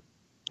 I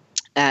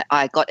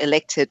got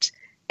elected.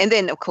 And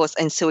then, of course,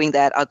 ensuing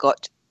that, I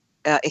got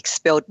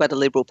expelled by the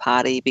Liberal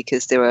Party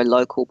because they were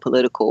local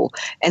political.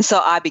 And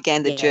so I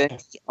began the journey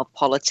of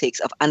politics,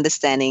 of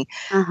understanding,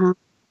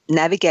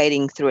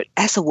 navigating through it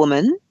as a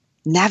woman,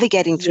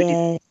 navigating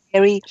through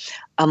a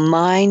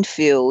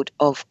minefield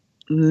of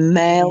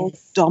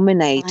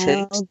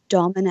male-dominated.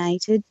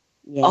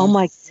 Oh,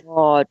 my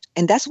God.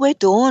 And that's where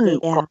Dawn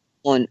got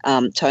on,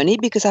 Tony,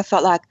 because I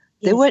felt like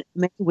there weren't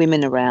many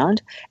women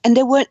around, and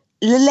there weren't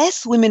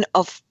less women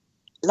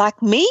like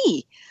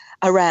me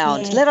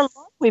around, let alone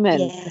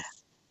women.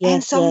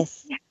 And so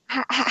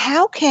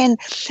how can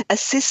a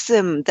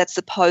system that's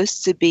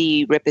supposed to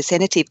be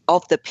representative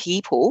of the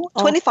people,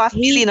 25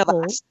 million of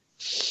us,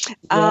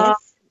 that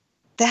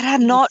are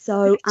not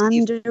so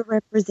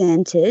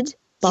underrepresented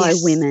by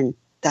women?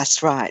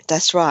 That's right.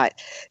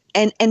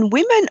 And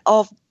women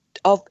of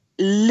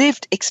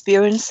lived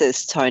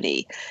experiences,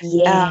 Tony.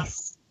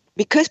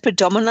 Because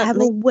predominantly have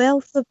a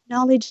wealth of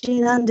knowledge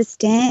and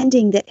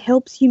understanding that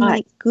helps you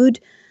make good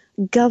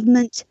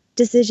government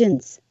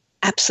decisions.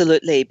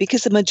 Absolutely,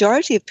 because the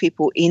majority of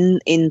people in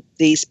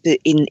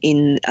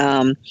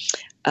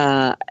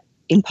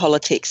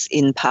politics,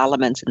 in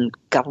parliament and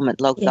government,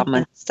 local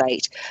government,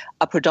 state,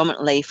 are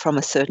predominantly from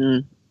a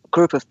certain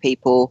group of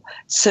people,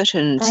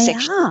 certain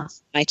sections of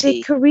society.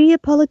 They're career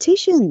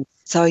politicians.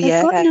 So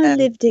They've got no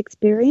lived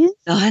experience.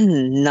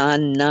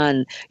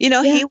 None.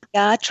 Here we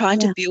are trying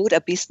to build a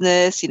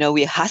business.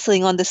 We're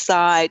hustling on the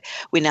side.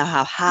 We know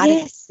how hard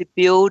it is to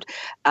build,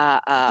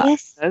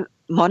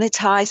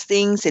 monetize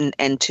things and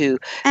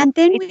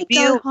then we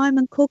go home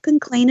and cook and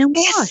clean and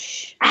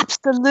wash.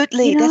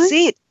 Absolutely, that's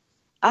it.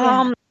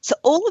 So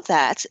all of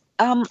that,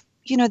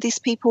 these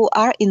people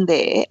are in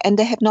there and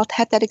they have not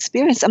had that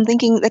experience. I'm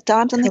thinking at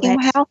times,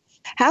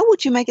 how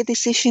would you make a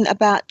decision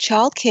about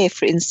childcare,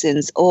 for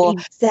instance, or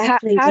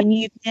exactly when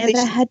you've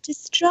never had to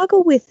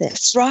struggle with it?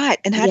 That's right.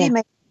 And how do you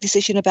make a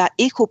decision about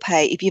equal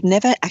pay if you've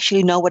never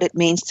actually know what it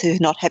means to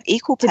not have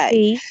equal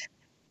pay?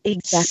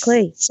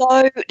 Exactly.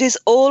 So there's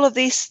all of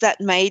this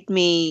that made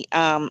me.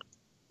 But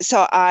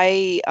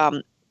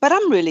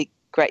I'm really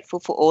grateful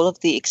for all of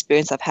the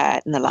experience I've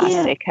had in the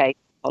last decade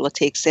of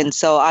politics, and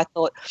so I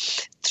thought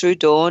through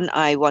Dawn,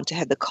 I want to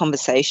have the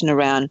conversation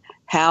around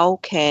how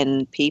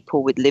can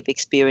people with lived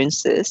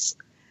experiences,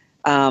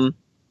 but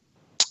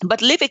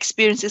live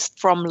experiences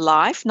from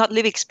life, not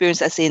live experience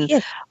as in,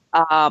 there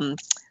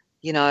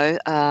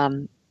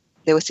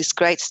was this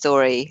great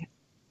story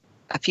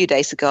a few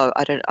days ago.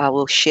 I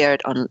will share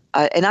it on,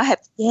 and I have.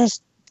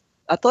 Yes.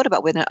 I thought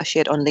about whether I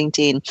shared on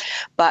LinkedIn,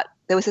 but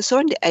there was a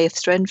story in the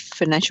Australian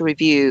Financial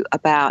Review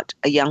about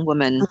a young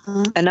woman,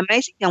 an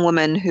amazing young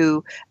woman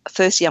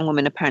first young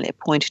woman apparently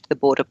appointed to the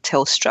board of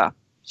Telstra.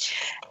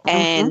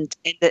 And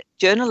the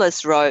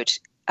journalist wrote,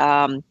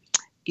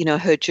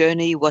 her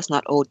journey was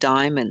not all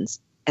diamonds.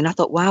 And I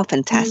thought, wow,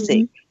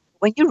 fantastic.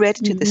 When you read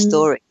into the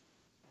story,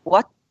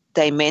 what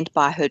they meant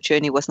by her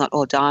journey was not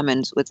all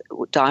diamonds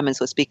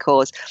was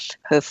because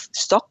her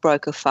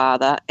stockbroker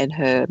father and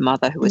her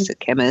mother, who was a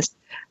chemist,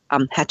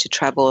 had to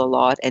travel a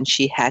lot, and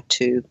she had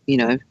to,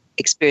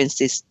 experience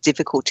these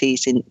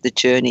difficulties in the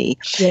journey.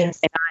 Yes.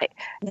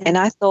 And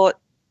I thought,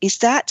 is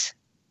that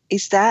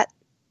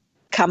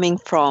coming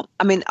from?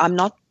 I mean, I'm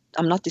not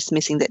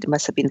dismissing that it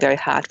must have been very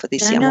hard for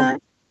this young woman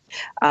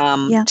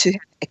to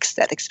have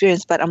that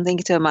experience, but I'm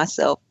thinking to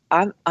myself,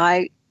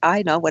 I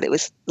know what it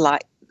was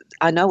like.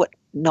 I know what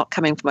not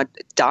coming from a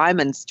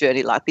diamonds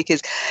journey like,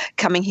 because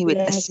coming here with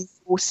a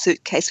simple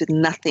suitcase with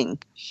nothing,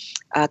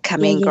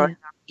 growing up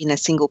in a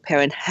single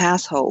parent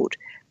household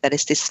that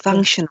is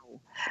dysfunctional,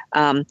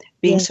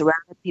 being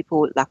surrounded by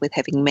people like with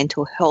having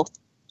mental health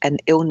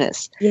and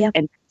illness,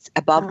 and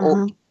above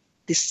all,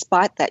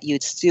 despite that, you're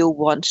still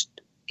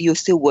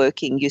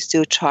working, you're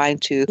still trying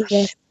to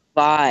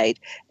provide,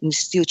 and you're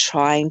still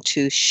trying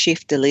to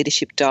shift the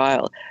leadership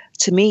dial.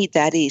 To me,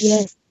 that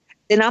is.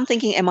 Then I'm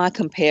thinking, am I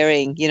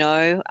comparing?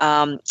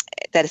 That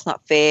is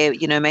not fair.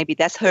 Maybe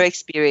that's her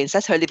experience,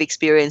 that's her lived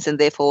experience, and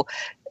therefore,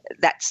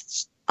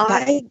 that's.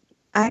 I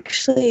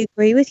actually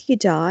agree with you,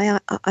 Di.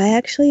 I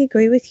actually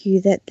agree with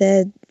you that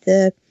the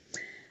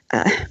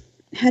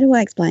how do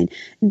I explain?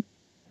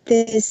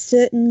 There's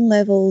certain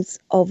levels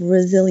of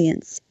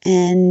resilience,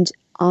 and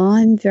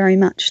I'm very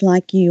much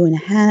like you and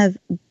have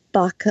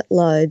bucket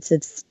loads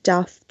of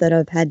stuff that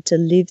I've had to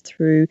live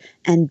through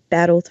and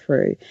battle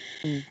through.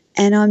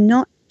 And I'm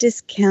not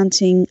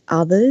discounting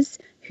others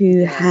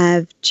who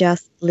have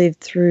just lived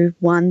through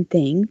one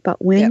thing,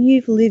 but when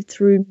you've lived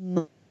through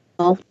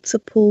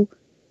multiple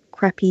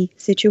crappy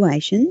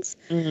situations,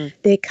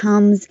 there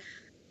comes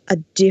a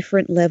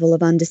different level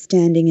of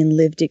understanding and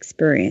lived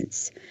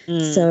experience.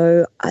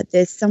 So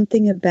there's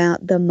something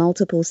about the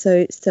multiple.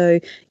 So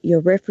your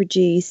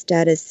refugee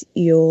status,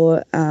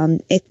 your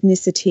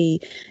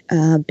ethnicity,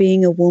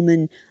 being a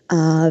woman,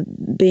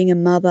 being a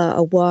mother,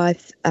 a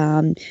wife,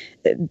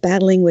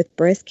 battling with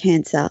breast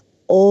cancer,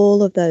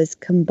 all of those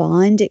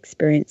combined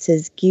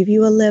experiences give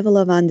you a level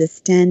of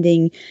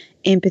understanding,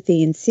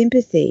 empathy and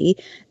sympathy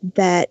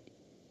that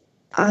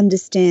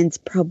understands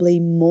probably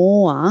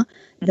more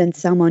than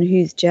someone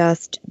who's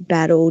just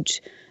battled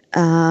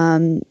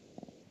parents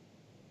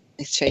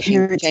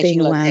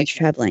being away and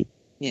travelling.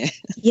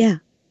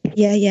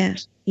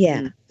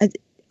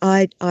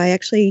 I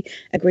actually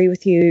agree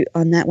with you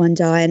on that one,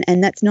 Di,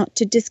 and that's not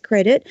to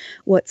discredit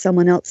what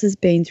someone else has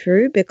been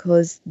through,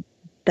 because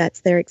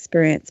that's their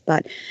experience.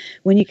 But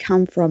when you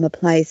come from a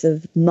place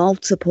of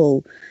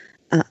multiple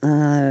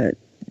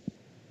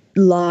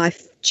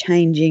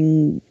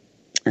life-changing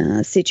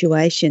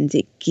situations,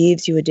 it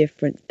gives you a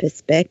different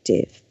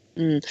perspective.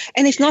 And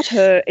I don't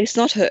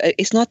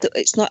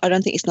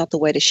think it's not the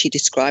way that she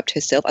described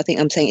herself. I think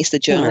I'm saying it's the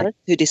journalist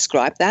who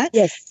described that.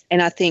 Yes.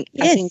 And I think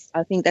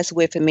that's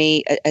where, for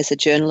me, as a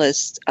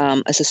journalist,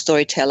 as a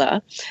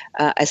storyteller,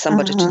 as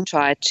somebody to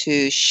try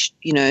to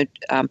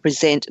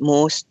present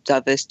more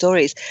diverse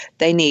stories,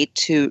 they need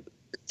to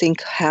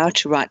think how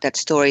to write that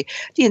story.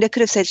 They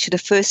could have said she's the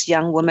first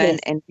young woman,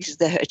 and this is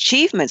her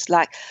achievements.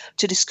 Like,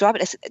 to describe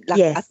it as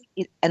I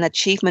think an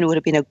achievement would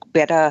have been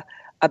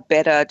a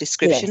better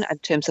description in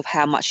terms of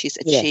how much she's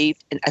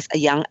achieved at a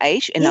young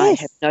age. And I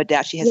have no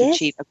doubt she has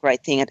achieved a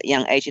great thing at a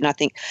young age, and I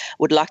think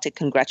would like to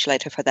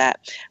congratulate her for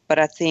that. But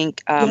I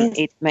think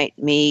it made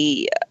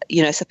me,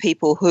 so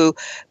people who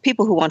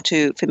want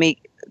to, for me,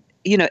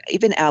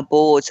 even our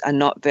boards are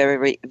not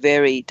very,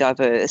 very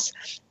diverse.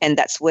 And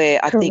that's where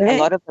I think a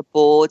lot of the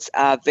boards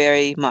are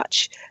very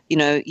much,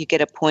 you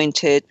get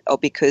appointed or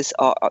because,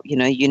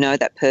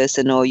 that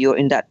person, or you're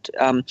in that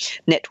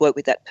network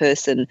with that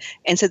person.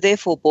 And so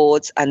therefore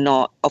boards are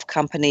not of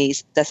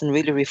companies, doesn't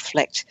really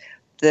reflect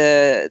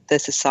the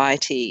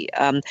society.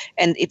 And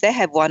if they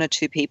have one or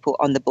two people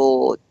on the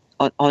board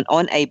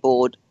on a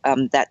board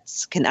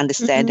that can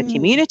understand the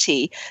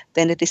community,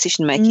 then the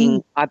decision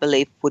making, I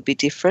believe, would be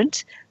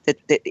different. That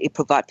it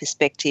provide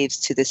perspectives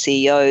to the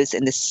CEOs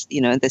and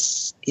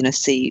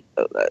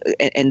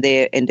and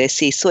their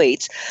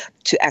C-suites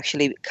to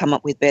actually come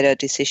up with better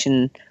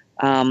decision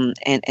and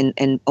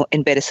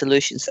better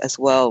solutions as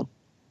well.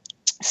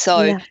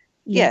 So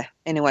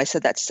anyway, so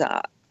that's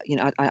I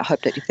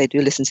hope that if they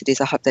do listen to this,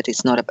 I hope that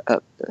it's not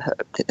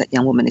that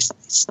young woman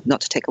is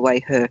not to take away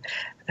her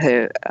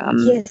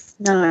that's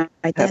not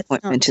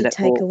to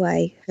take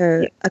away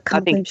her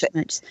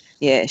accomplishments.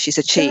 She's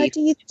achieved. So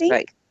do you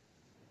think,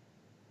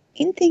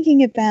 in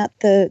thinking about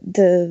the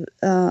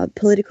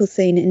political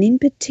scene, and in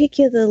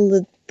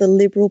particular the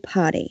Liberal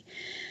Party,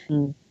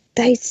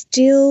 they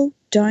still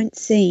don't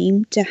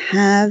seem to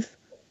have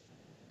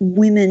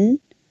women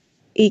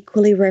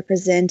equally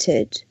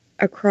represented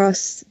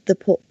across the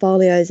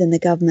portfolios and the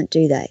government,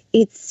 do they?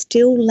 It's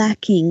still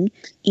lacking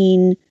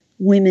in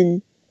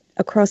women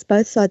across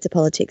both sides of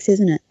politics,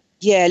 isn't it?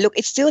 Yeah, look,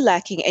 it's still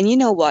lacking. And you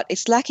know what?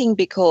 It's lacking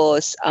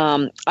because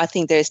I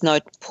think there is no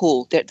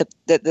pull.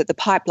 The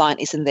pipeline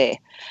isn't there.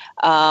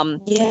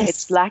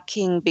 It's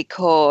lacking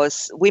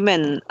because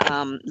women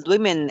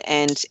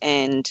and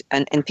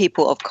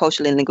people of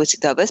culturally and linguistic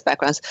diverse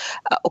backgrounds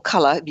or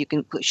colour, you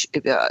can push,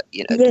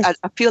 I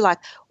feel like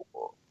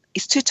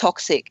it's too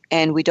toxic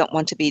and we don't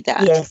want to be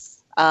that.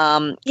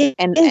 And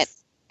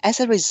as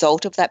a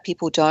result of that,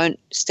 people don't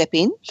step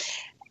in.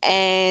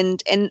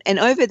 And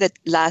over the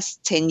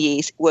last 10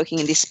 years working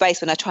in this space,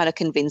 when I try to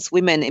convince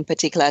women in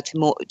particular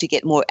to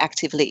get more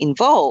actively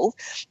involved,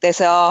 they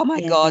say, oh my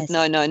God,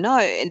 no,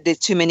 and there's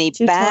too many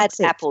bad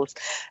toxic apples.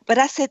 But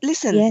I said,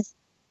 listen,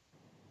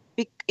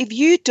 if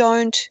you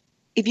don't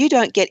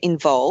get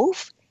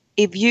involved,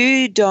 if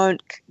you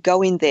don't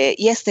go in there,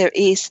 yes,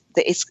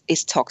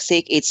 it's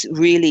toxic. It's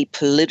really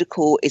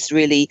political. It's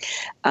really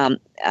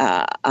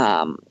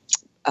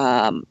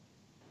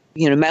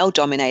male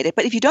dominated.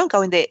 But if you don't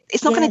go in there,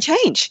 it's not going to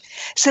change.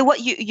 So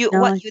what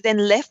you then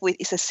left with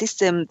is a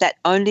system that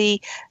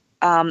only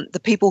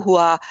the people who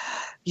are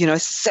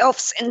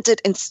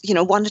self-centered and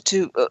wanted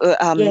to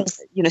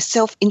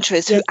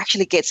self-interest who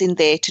actually gets in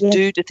there to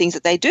do the things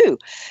that they do.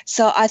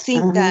 So I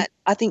think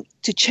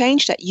to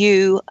change that,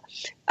 you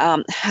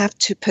have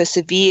to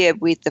persevere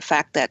with the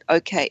fact that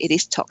it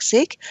is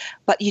toxic,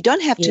 but you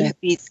don't have to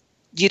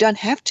you don't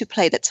have to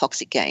play that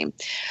toxic game.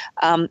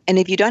 And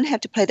if you don't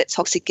have to play that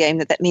toxic game,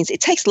 that means it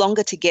takes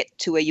longer to get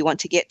to where you want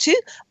to get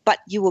to, but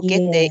you will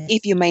get there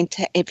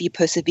if you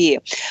persevere.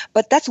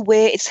 But that's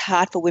where it's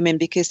hard for women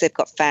because they've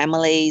got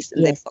families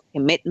and they've got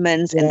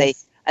commitments and they,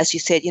 as you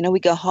said, we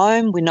go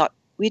home,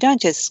 we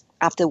don't just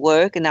after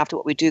work and after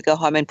what we do go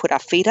home and put our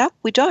feet up.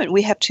 We don't.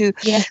 We have to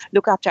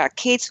look after our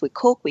kids. We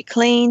cook, we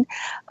clean.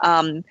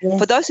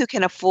 For those who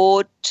can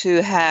afford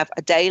to have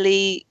a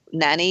daily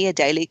nanny, a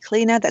daily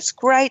cleaner, that's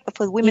great. But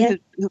for women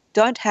who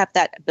don't have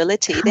that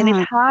ability, then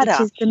it's harder.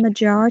 Which is the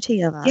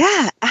majority of us.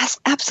 Yeah,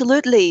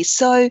 absolutely.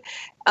 So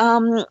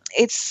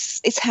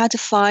it's hard to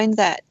find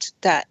that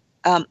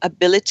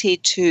ability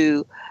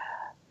to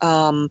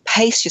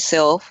pace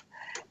yourself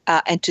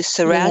and to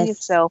surround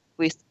yourself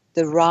with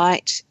the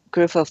right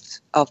group of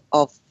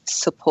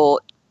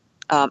support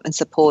and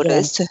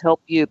supporters to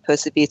help you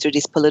persevere through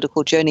this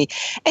political journey.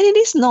 And it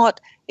is not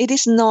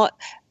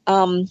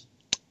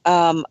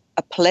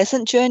a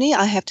pleasant journey,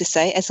 I have to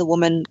say, as a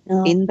woman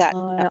in that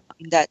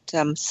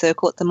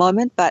circle at the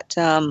moment. But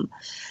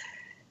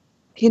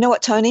you know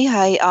what, Tony?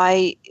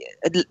 I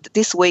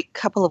this week,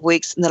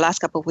 in the last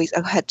couple of weeks,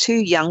 I've had two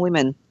young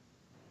women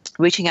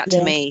reaching out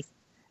to me.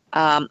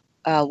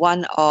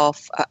 One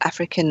of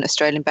African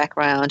Australian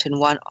background and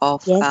one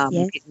of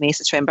Vietnamese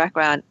Australian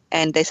background,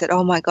 and they said,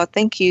 "Oh my God,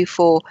 thank you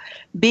for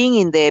being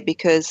in there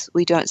because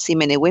we don't see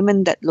many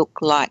women that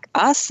look like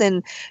us,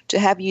 and to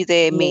have you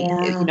there,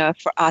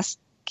 for us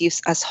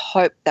gives us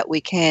hope that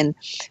we can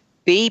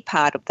be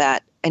part of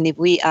that. And if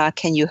we are,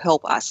 can you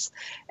help us?"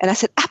 And I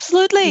said,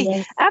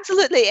 "Absolutely,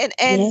 absolutely,"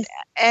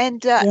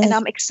 and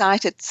I'm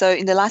excited. So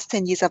in the last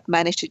 10 years, I've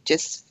managed to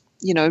just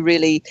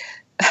really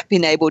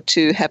been able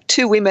to have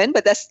two women,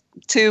 but that's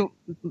two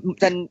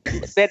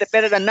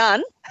better than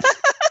none.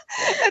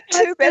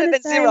 Two better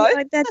than zero.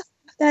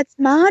 That's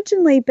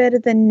marginally better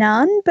than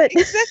none, but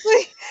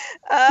exactly.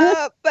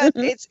 But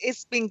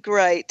it's been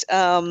great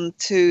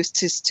to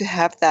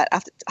have that.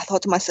 After I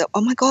thought to myself,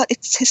 oh my God,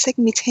 it's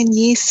taken me 10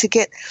 years to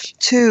get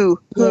two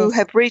who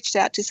have reached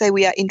out to say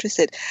we are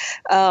interested.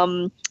 I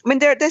mean,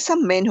 there's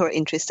some men who are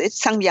interested,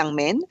 some young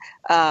men,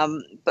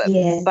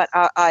 but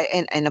I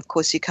and of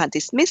course you can't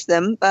dismiss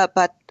them.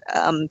 But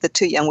the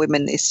two young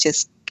women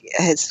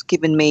has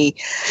given me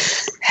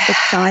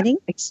exciting.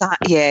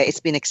 Yeah, it's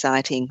been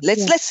exciting.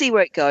 Let's see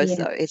where it goes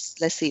though.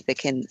 Let's see if they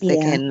can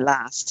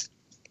last.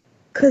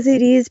 Because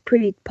it is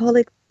pretty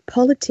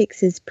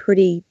politics is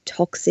pretty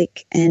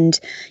toxic, and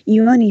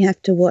you only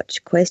have to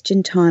watch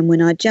Question Time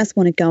when I just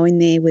want to go in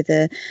there with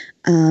and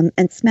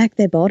smack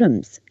their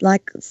bottoms.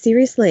 Like,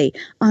 seriously,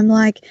 I'm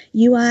like,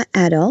 you are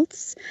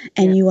adults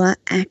and you are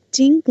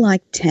acting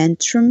like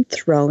tantrum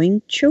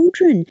throwing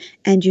children,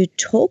 and you're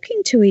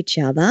talking to each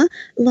other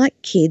like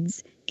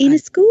kids in a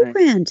school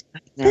ground.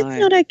 That's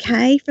not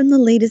okay from the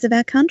leaders of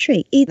our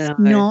country. It's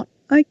not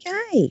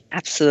okay.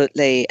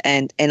 Absolutely.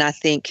 And I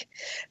think,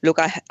 look,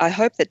 I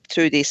hope that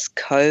through this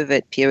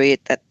COVID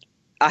period that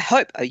I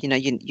hope,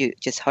 you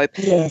just hope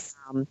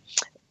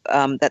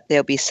that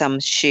there'll be some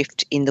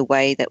shift in the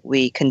way that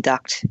we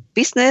conduct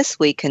business,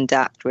 we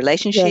conduct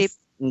relationships,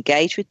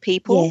 engage with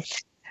people.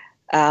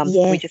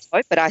 We just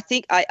hope. But I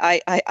think I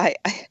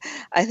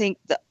think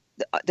the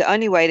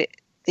only way that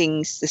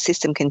the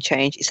system can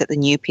change is that the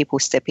new people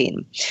step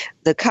in.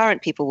 The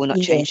current people will not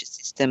change the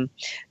system.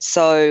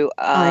 So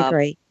I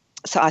agree.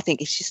 So I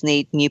think it just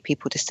need new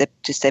people to step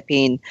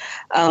in.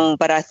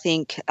 But I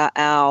think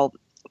our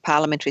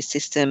parliamentary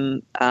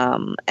system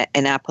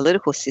and our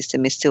political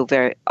system is still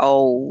very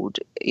old.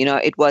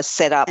 It was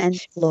set up and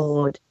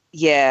flawed.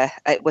 Yeah,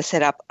 it was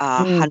set up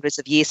hundreds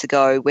of years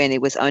ago when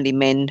it was only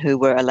men who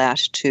were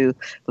allowed to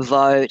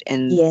vote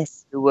and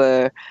who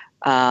were,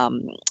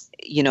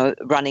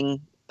 running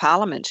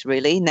Parliament,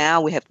 really.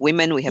 Now we have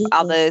women, we have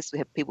others, we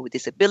have people with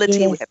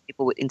disability, we have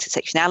people with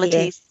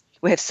intersectionalities.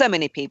 We have so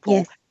many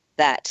people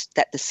that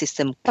the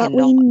system cannot. But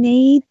we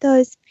need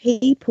those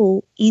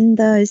people in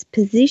those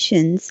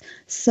positions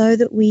so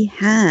that we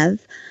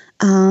have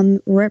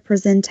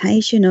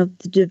representation of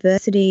the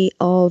diversity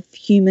of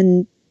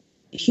humans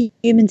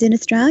in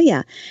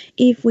Australia.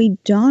 If we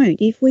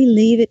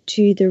leave it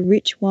to the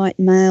rich white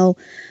male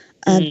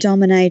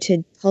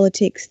dominated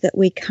politics that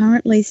we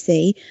currently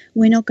see,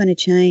 we're not going to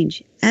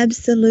change.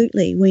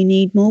 Absolutely. We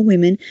need more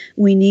women.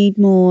 We need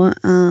more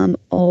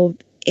of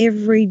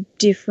every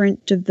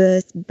different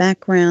diverse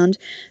background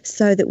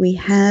so that we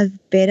have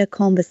better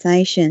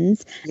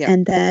conversations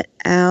and that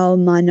our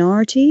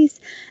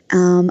minorities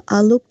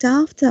are looked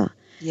after.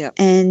 Yeah.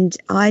 And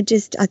I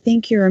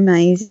think you're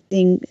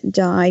amazing,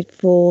 Di,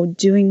 for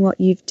doing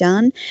what you've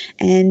done.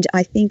 And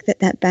I think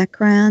that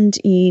background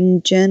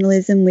in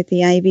journalism with the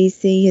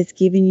ABC has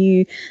given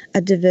you a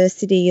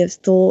diversity of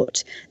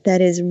thought that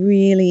is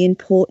really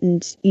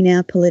important in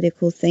our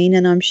political scene.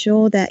 And I'm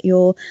sure that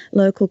your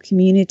local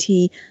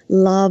community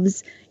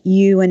loves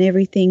you and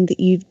everything that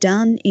you've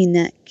done in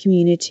that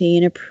community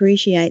and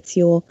appreciates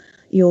your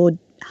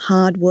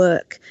hard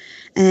work.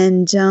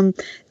 And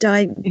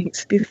Di,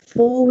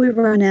 before we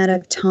run out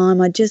of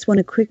time, I just want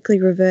to quickly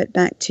revert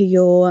back to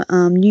your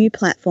new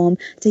platform.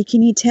 So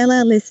can you tell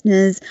our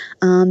listeners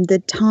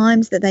the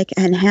times that they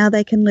can and how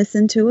they can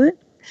listen to it?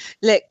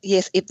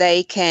 Yes, if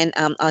they can,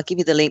 I'll give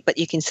you the link, but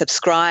you can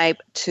subscribe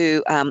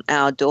to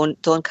our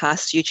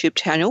Dawncast YouTube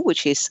channel,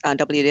 which is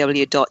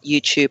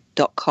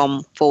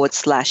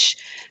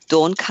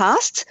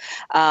www.youtube.com/Dawncast.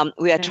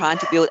 We are trying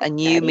to build a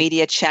new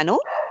media channel.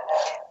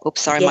 Oops,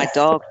 sorry, my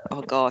dog.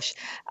 Oh, gosh.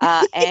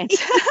 And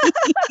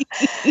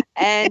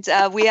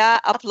we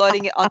are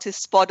uploading it onto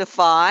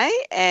Spotify,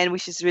 and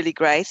which is really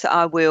great. So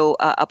I will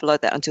upload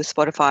that onto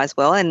Spotify as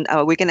well. And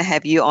we're going to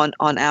have you on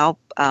our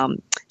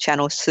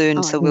channel soon.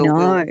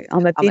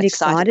 I'm a bit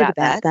excited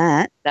about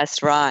that.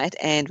 That's right.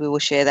 And we will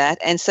share that.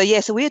 And so,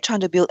 so we are trying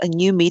to build a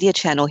new media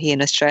channel here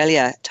in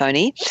Australia,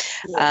 Tony,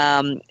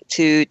 to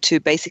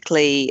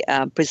basically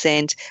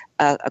present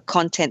a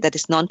content that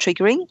is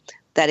non-triggering,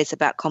 that is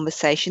about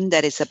conversation,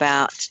 that is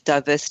about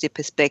diversity of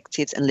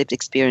perspectives and lived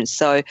experience.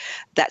 So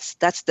that's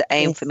the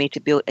aim for me, to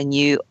build a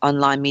new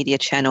online media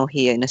channel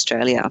here in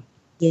Australia.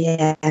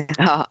 Yeah,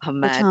 I'm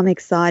mad. Which I'm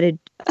excited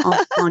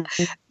on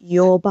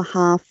your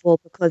behalf for,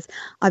 because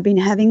I've been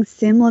having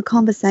similar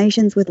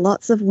conversations with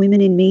lots of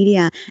women in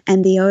media,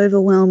 and the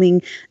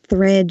overwhelming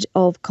thread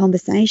of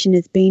conversation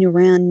has been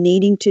around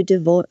needing to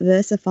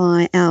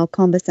diversify our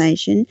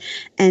conversation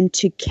and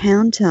to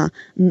counter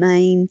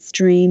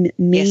mainstream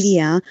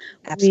media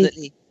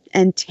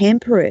and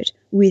temper it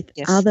with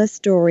other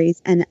stories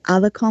and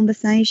other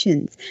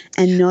conversations,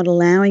 and not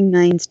allowing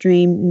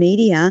mainstream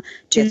media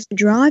to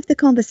drive the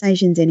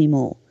conversations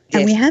anymore.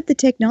 And we have the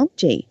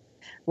technology.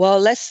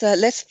 Well, let's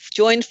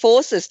join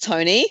forces,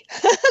 Tony.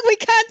 We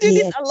can't do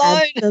this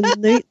alone.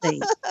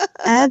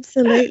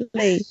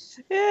 Absolutely.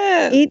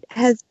 Yeah. It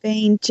has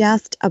been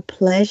just a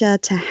pleasure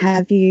to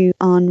have you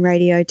on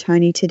Radio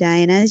Tony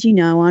today. And as you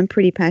know, I'm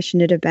pretty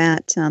passionate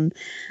about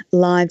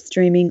live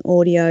streaming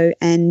audio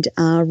and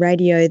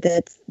radio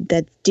that's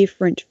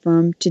different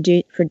from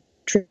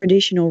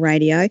traditional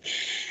radio.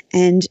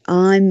 And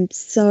I'm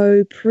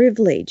so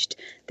privileged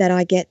that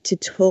I get to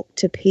talk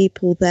to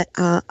people that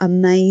are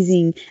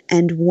amazing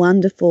and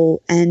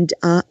wonderful and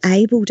are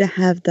able to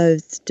have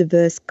those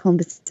diverse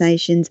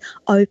conversations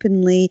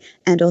openly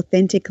and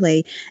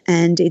authentically.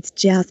 And it's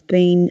just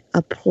been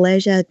a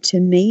pleasure to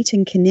meet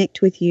and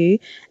connect with you,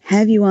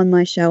 have you on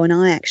my show, and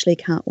I actually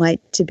can't wait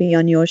to be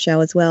on your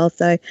show as well.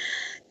 So,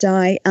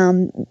 Di,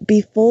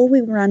 before we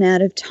run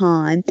out of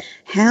time,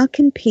 how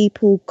can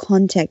people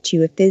contact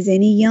you? If there's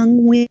any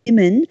young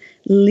women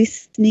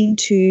listening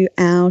to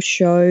our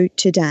show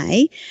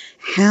today,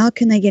 how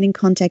can they get in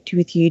contact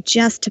with you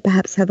just to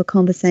perhaps have a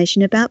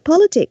conversation about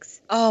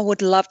politics? Oh,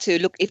 would love to.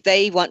 Look, if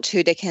they want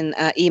to, they can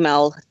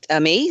email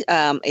me.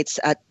 It's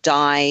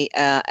Di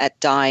at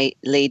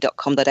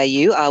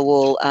dilee.com.au. I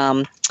will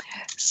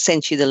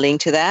send you the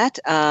link to that.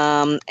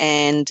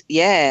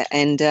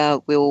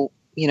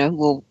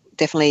 We'll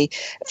definitely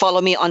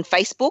follow me on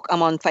Facebook.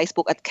 I'm on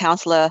Facebook at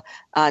Councillor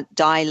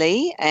Di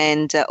Lee,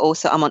 and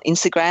also I'm on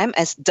Instagram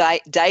as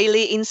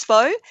Daily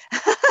Inspo.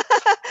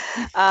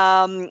 That's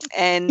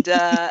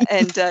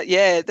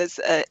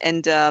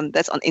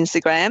on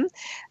Instagram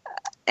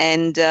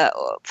and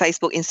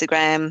Facebook,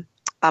 Instagram.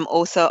 I'm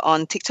also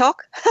on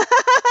TikTok.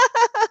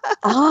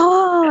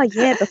 Oh,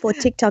 yeah, before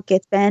TikTok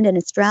gets banned in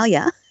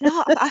Australia.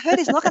 No, I heard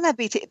it's not going to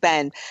be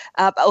banned,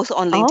 but also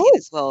on LinkedIn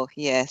as well.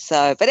 Yeah,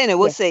 so, but anyway,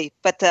 we'll see.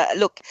 But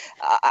look,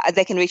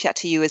 they can reach out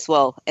to you as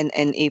well. And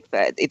if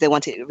they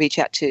want to reach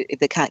out to, if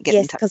they can't get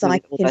in touch with because I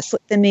can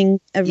put them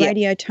in a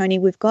Radio Tony.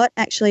 We've got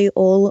actually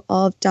all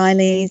of Di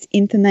Lee's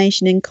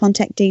information and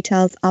contact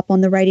details up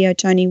on the Radio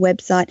Tony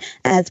website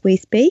as we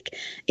speak.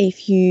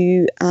 If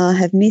you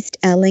have missed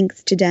our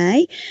links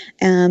today,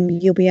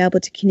 you'll be able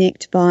to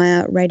connect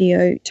via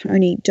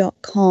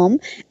radiotony.com.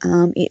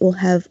 It will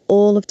have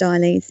all of Di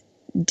Lee's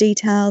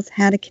details,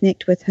 how to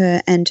connect with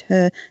her and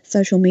her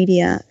social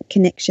media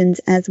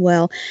connections as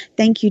well.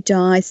 Thank you,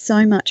 Di,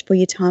 so much for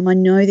your time. I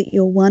know that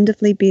you're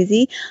wonderfully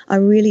busy. I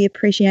really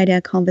appreciate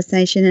our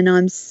conversation, and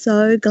I'm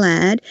so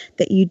glad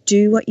that you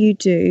do what you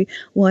do.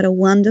 What a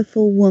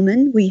wonderful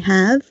woman we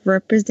have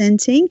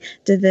representing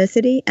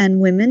diversity and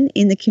women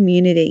in the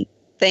community.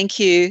 Thank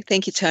you.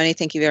 Thank you, Tony.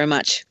 Thank you very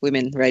much,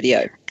 Women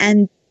Radio.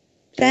 And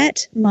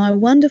that, my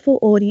wonderful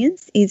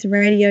audience, is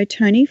Radio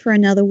Tony for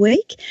another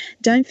week.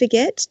 Don't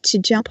forget to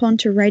jump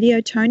onto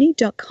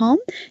radiotony.com.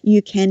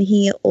 You can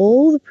hear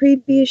all the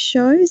previous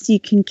shows. You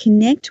can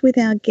connect with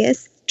our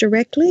guests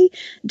directly.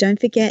 Don't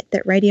forget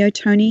that Radio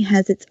Tony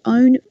has its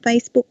own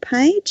Facebook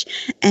page,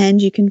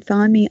 and you can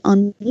find me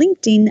on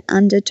LinkedIn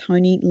under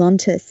Tony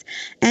Lontis.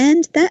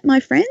 And that, my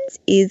friends,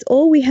 is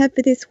all we have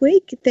for this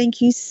week. Thank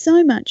you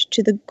so much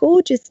to the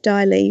gorgeous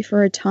Di Lee for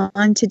her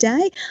time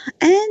today,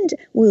 and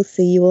we'll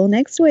see you all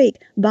next week.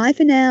 Bye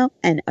for now,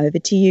 and over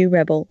to you,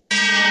 Rebel.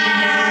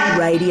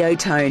 Radio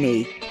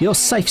Tony, your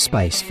safe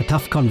space for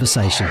tough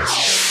conversations,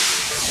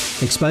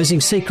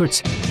 exposing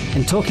secrets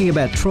and talking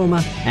about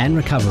trauma and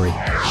recovery.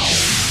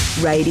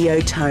 Radio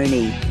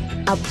Tony,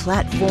 a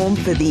platform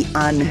for the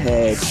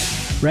unheard.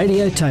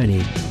 Radio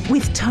Tony.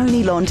 With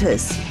Tony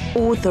Lontis,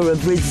 author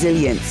of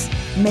Resilience,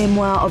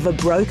 memoir of a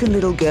broken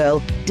little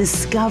girl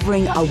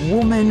discovering a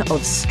woman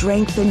of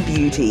strength and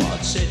beauty.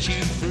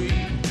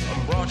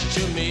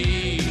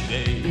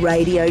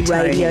 Radio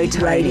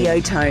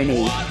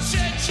Tony.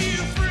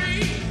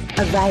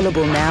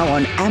 Available now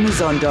on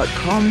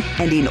Amazon.com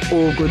and in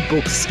all good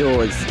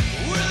bookstores.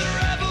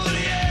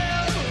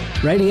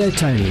 Radio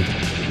Tony.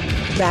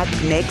 Back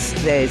next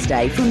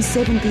Thursday from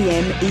 7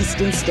 p.m.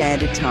 Eastern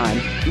Standard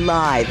Time,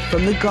 live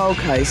from the Gold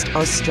Coast,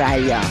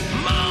 Australia.